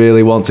 really,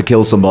 really want to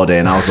kill somebody,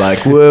 and I was like,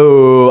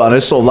 whoa, and I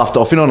just sort of laughed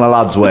off, in a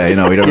lad's way, we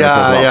don't really talk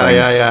about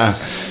things. Yeah.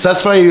 So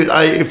that's why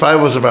if I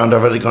was around, I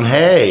would have gone,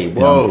 hey,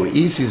 whoa,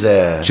 easy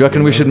there. Do you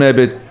reckon we should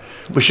maybe...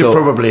 We should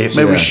probably.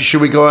 Maybe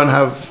should we go and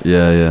have...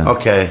 Yeah.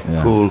 Okay,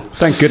 cool.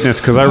 Thank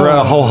goodness, because I wrote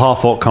a whole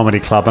Half Orc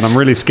comedy club, and I'm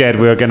really scared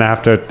we were going to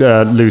have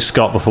to lose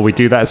Scott before we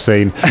do that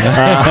scene.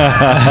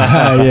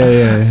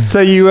 Yeah.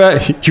 So you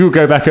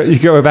go back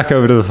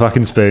over to the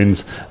fucking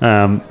spoons,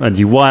 and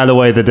you while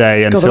away the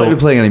day God, until they're not even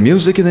playing any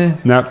music in here.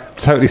 no,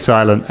 totally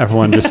silent.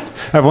 Everyone just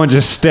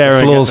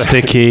staring. Floor's at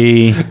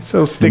sticky.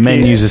 So sticky.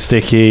 Menus are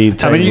sticky.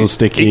 Table's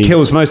sticky. It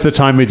kills most of the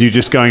time with you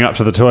just going up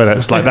to the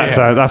toilets. Like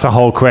that's a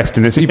whole quest,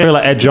 and you feel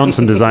like Ed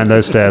Johnson designed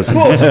those stairs.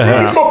 Well, it's a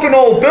really fucking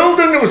old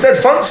building. It was dead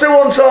fancy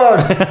one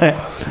time.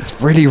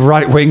 Really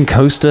right-wing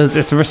coasters.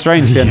 It's a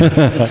strange thing.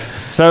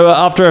 So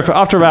after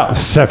about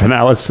 7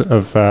 hours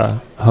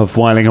of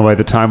whiling away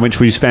the time, which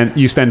you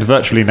spend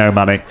virtually no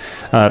money,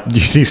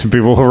 you see some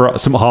people,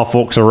 some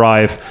half-orcs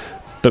arrive,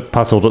 look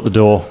puzzled at the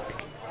door.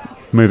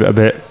 move it a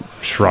bit,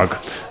 shrug,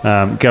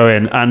 go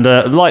in, and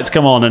lights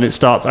come on, and it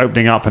starts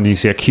opening up, and you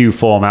see a queue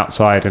form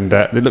outside, and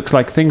it looks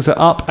like things are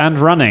up and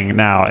running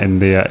now in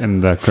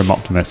the Grim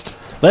Optimist.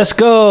 Let's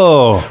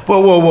go.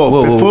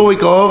 Whoa. Before we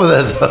go over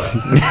there, though.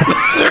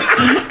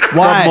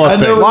 Why?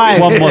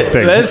 One more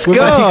thing. Let's We've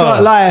go. only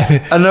got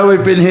like I know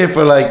we've been here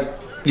for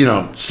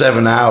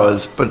 7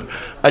 hours, but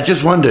I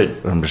just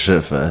wondered. I'm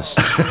shit first.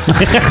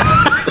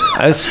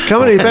 It's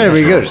comedy better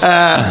be good.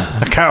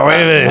 I can't wait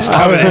for this.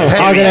 I'm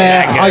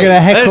gonna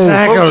heckle.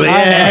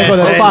 Heckle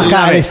the fuck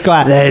out of this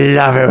guy. They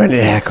love it when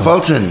you heckle.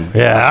 Fulton,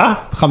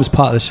 Yeah? Becomes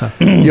part of the show.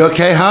 you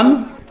okay,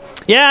 hun?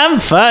 Yeah, I'm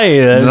fine.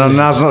 No,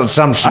 that's not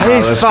assumption.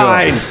 He's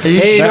fine. Are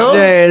you He's sure?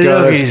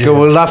 Let's go.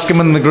 We'll ask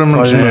him in the Grim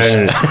Optimist.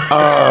 Okay,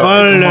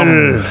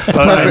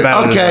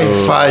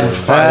 fine.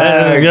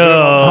 Let's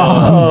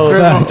go.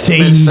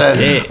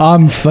 13.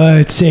 I'm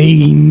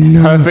 13.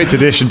 Perfect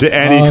addition to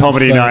any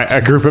comedy night. A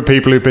group of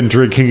people who've been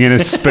drinking in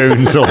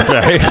spoons all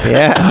day.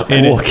 Yeah.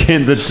 Walk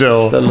in the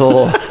door. The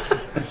law.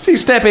 So you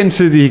step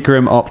into the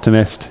Grim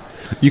Optimist.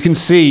 You can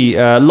see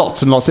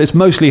lots and lots. It's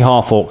mostly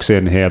half-orcs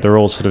in here. They're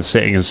all sort of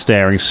sitting and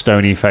staring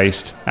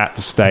stony-faced at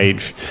the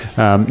stage.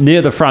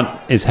 Near the front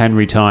is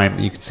Henry Time.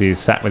 You can see he's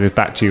sat with his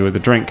back to you with a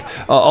drink.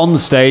 On the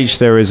stage,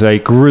 there is a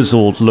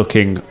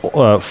grizzled-looking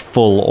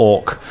full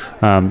orc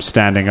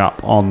standing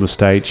up on the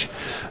stage,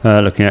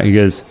 looking at you. He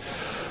goes,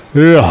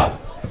 "Yeah,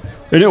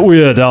 isn't it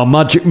weird how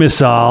magic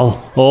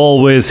missile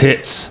always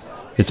hits?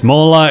 It's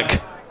more like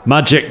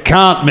magic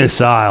can't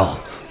missile."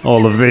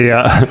 All of the...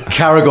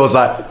 Caragor's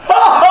like,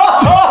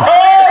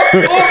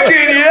 fucking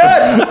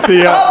yes!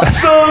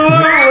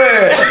 Absolutely!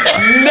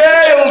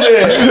 Nailed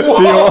it!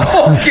 What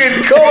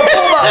fucking cool!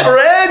 Pull that for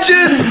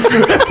ages!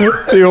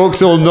 The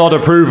orcs all nod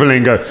approval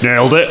and go,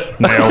 nailed it.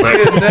 Nailed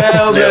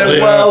it.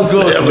 Well,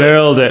 good.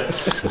 Nailed it.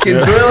 Fucking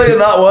brilliant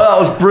that was. That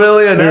was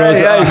brilliant.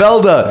 Hey,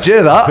 Velda, did you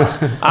hear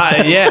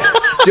that? Yeah.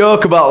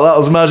 Joke about that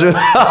was magic.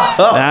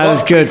 That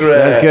was good.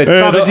 That was good.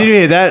 Papa, did you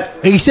hear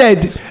that? He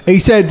said,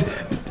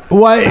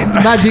 why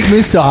magic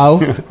missile,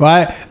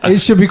 right? It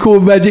should be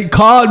called magic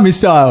card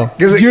missile.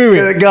 Because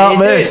it can't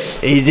miss.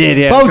 He did,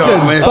 yeah.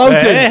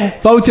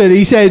 Fulton,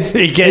 he said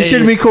it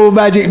shouldn't be called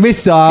magic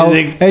missile.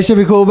 It should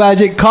be called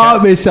magic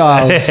card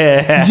missiles.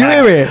 Did you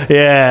hear it?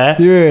 Yeah.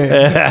 You hear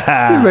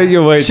it? Make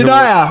your way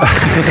Shania.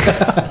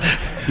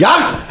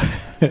 Yeah.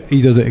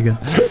 He does it again.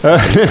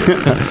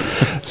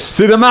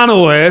 See, the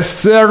manor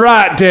wastes, they're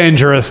right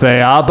dangerous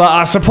they are, but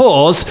I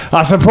suppose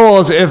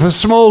if a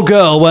small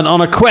girl went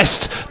on a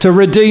quest to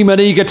redeem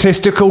an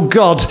egotistical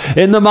god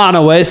in the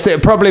manor waste,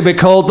 it'd probably be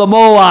called the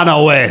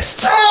Moana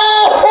wastes.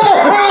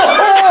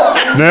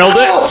 Nailed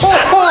it.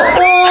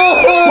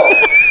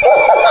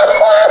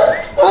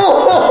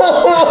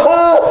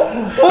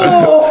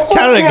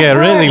 Carragher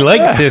really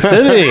likes this,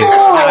 doesn't he?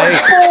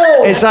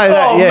 It's like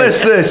that, yeah.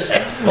 Miss this.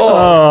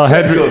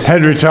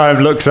 Henry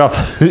Time looks up.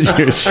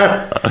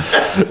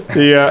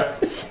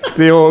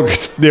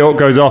 The orc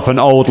goes off, an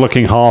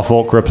old-looking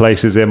half-orc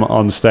replaces him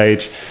on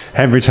stage.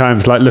 Henry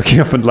Time's like looking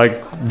up and like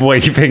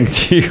waving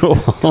to you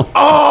all.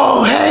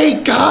 Oh,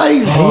 hey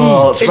guys!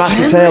 It's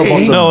Ratty-tail Henry.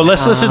 bottom. No,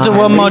 let's listen to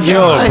one more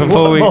joke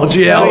before we... One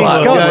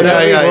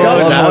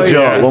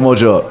more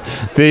joke.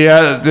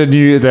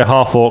 The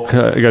half-orc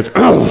goes,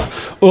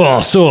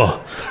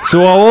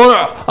 so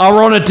I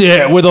were on a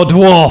date with a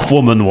dwarf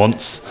woman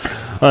once.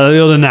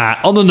 The other night,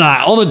 on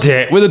a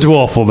date with a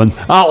dwarf woman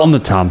out on the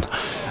tan.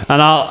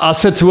 And I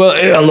said to her,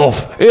 here,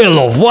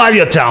 love, why are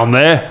you down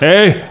there?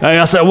 And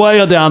I said, why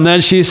are you down there?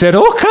 And she said,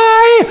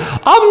 okay,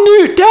 I'm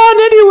not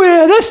down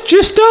anywhere. That's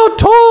just how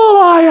tall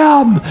I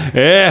am.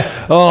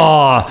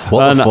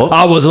 What the fuck?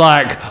 I was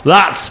like,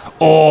 that's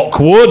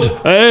awkward.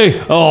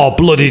 Oh,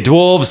 bloody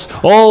dwarves,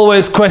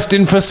 always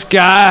questing for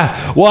sky.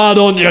 Why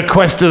don't you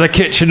quest to the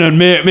kitchen and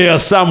make me a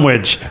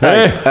sandwich?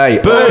 Hey,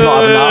 I'm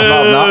not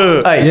having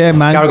that. Hey, Yeah,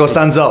 man. Caragor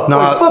stands up. No,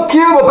 Fuck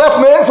you, my best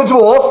mate's a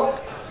dwarf.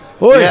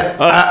 Yeah,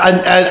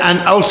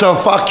 and also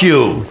fuck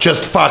you.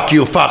 Just fuck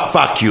you.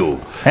 Fuck you.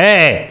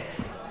 Hey,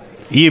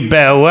 you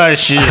better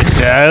watch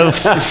yourself.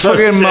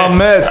 Fucking my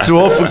mate's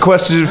dwarf for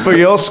questioning for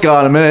your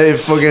scar in a minute, you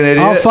fucking idiot.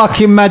 I'll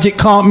fucking magic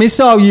can't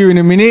missile you in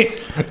a minute.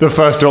 The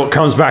first orc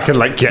comes back and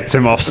like gets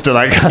him off. Still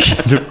like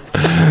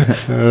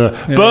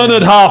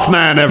Bernard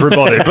Halfman,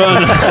 everybody.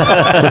 Bernard.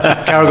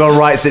 Caragor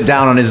writes it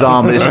down on his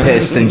arm with his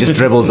fist and just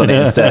dribbles on it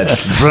instead.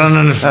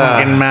 Brennan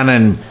fucking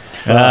Manning.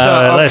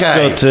 Let's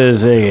go to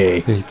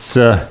Ziggy. It's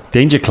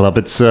Danger Club.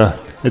 It's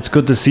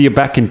good to see you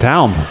back in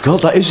town.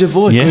 God, that is your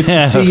voice.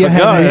 Yeah, See you,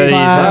 Henry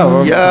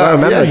Time.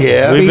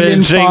 Yeah. We've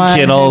been Feeling fine,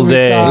 drinking all Henry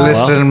day. Time.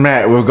 Listen,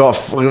 mate, we've got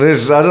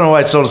this. I don't know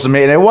why it's told us to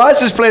meet here. Why is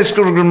this place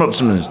called Grim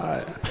Optimist?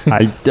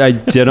 I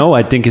don't know.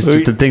 I think it's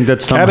just a thing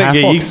that some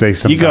half-orcs say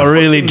sometimes. You got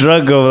really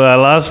drunk over that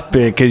last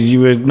bit because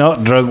you were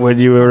not drunk when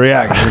you were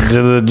reacting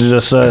to the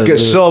dessert. Get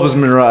sobers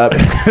me right up.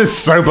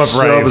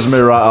 Sobers me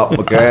right up,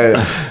 okay?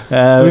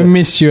 We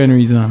missed you,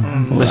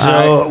 Henry-san.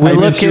 So we're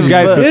looking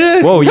guys. for...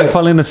 Whoa, you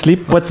falling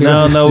asleep? What's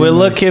No, we're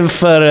looking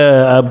for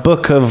a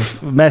book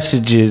of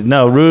messages.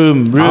 No,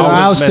 room.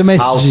 House of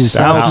messages.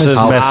 House of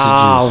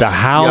messages. The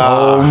house.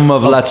 Home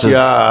of letters.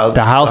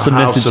 The house of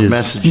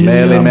messages.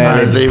 Merely,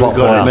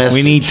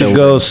 We need to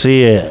go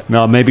see it.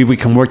 No, maybe we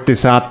can work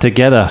this out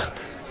together.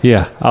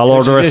 Yeah, I'll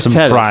order us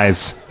some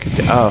fries.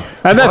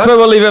 And that's where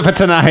we'll leave it for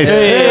tonight.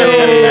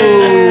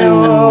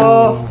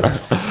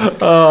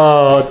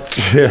 Oh,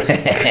 dear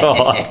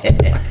God.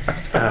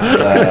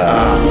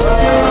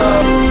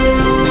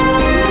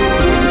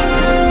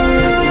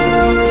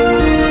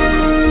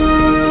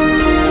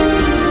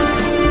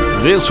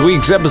 This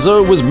week's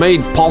episode was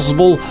made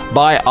possible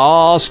by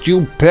our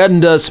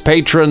stupendous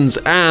patrons,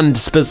 and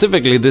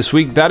specifically this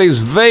week, that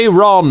is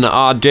Veyron,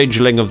 our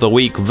Dangerling of the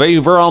Week.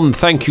 Veyron,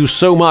 thank you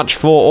so much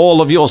for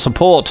all of your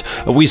support.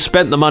 We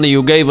spent the money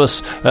you gave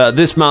us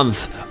this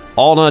month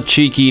on a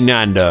cheeky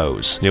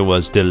Nando's. It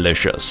was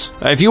delicious.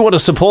 If you want to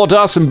support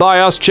us and buy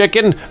us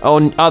chicken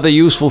or other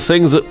useful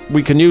things that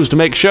we can use to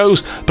make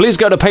shows, please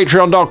go to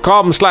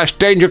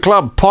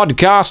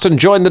patreon.com/DangerClubPodcast and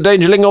join the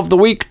Dangerling of the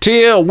Week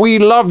tier. We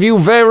love you,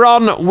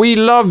 Veyron. We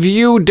love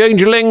you,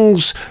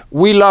 Dangerlings.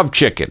 We love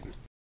chicken.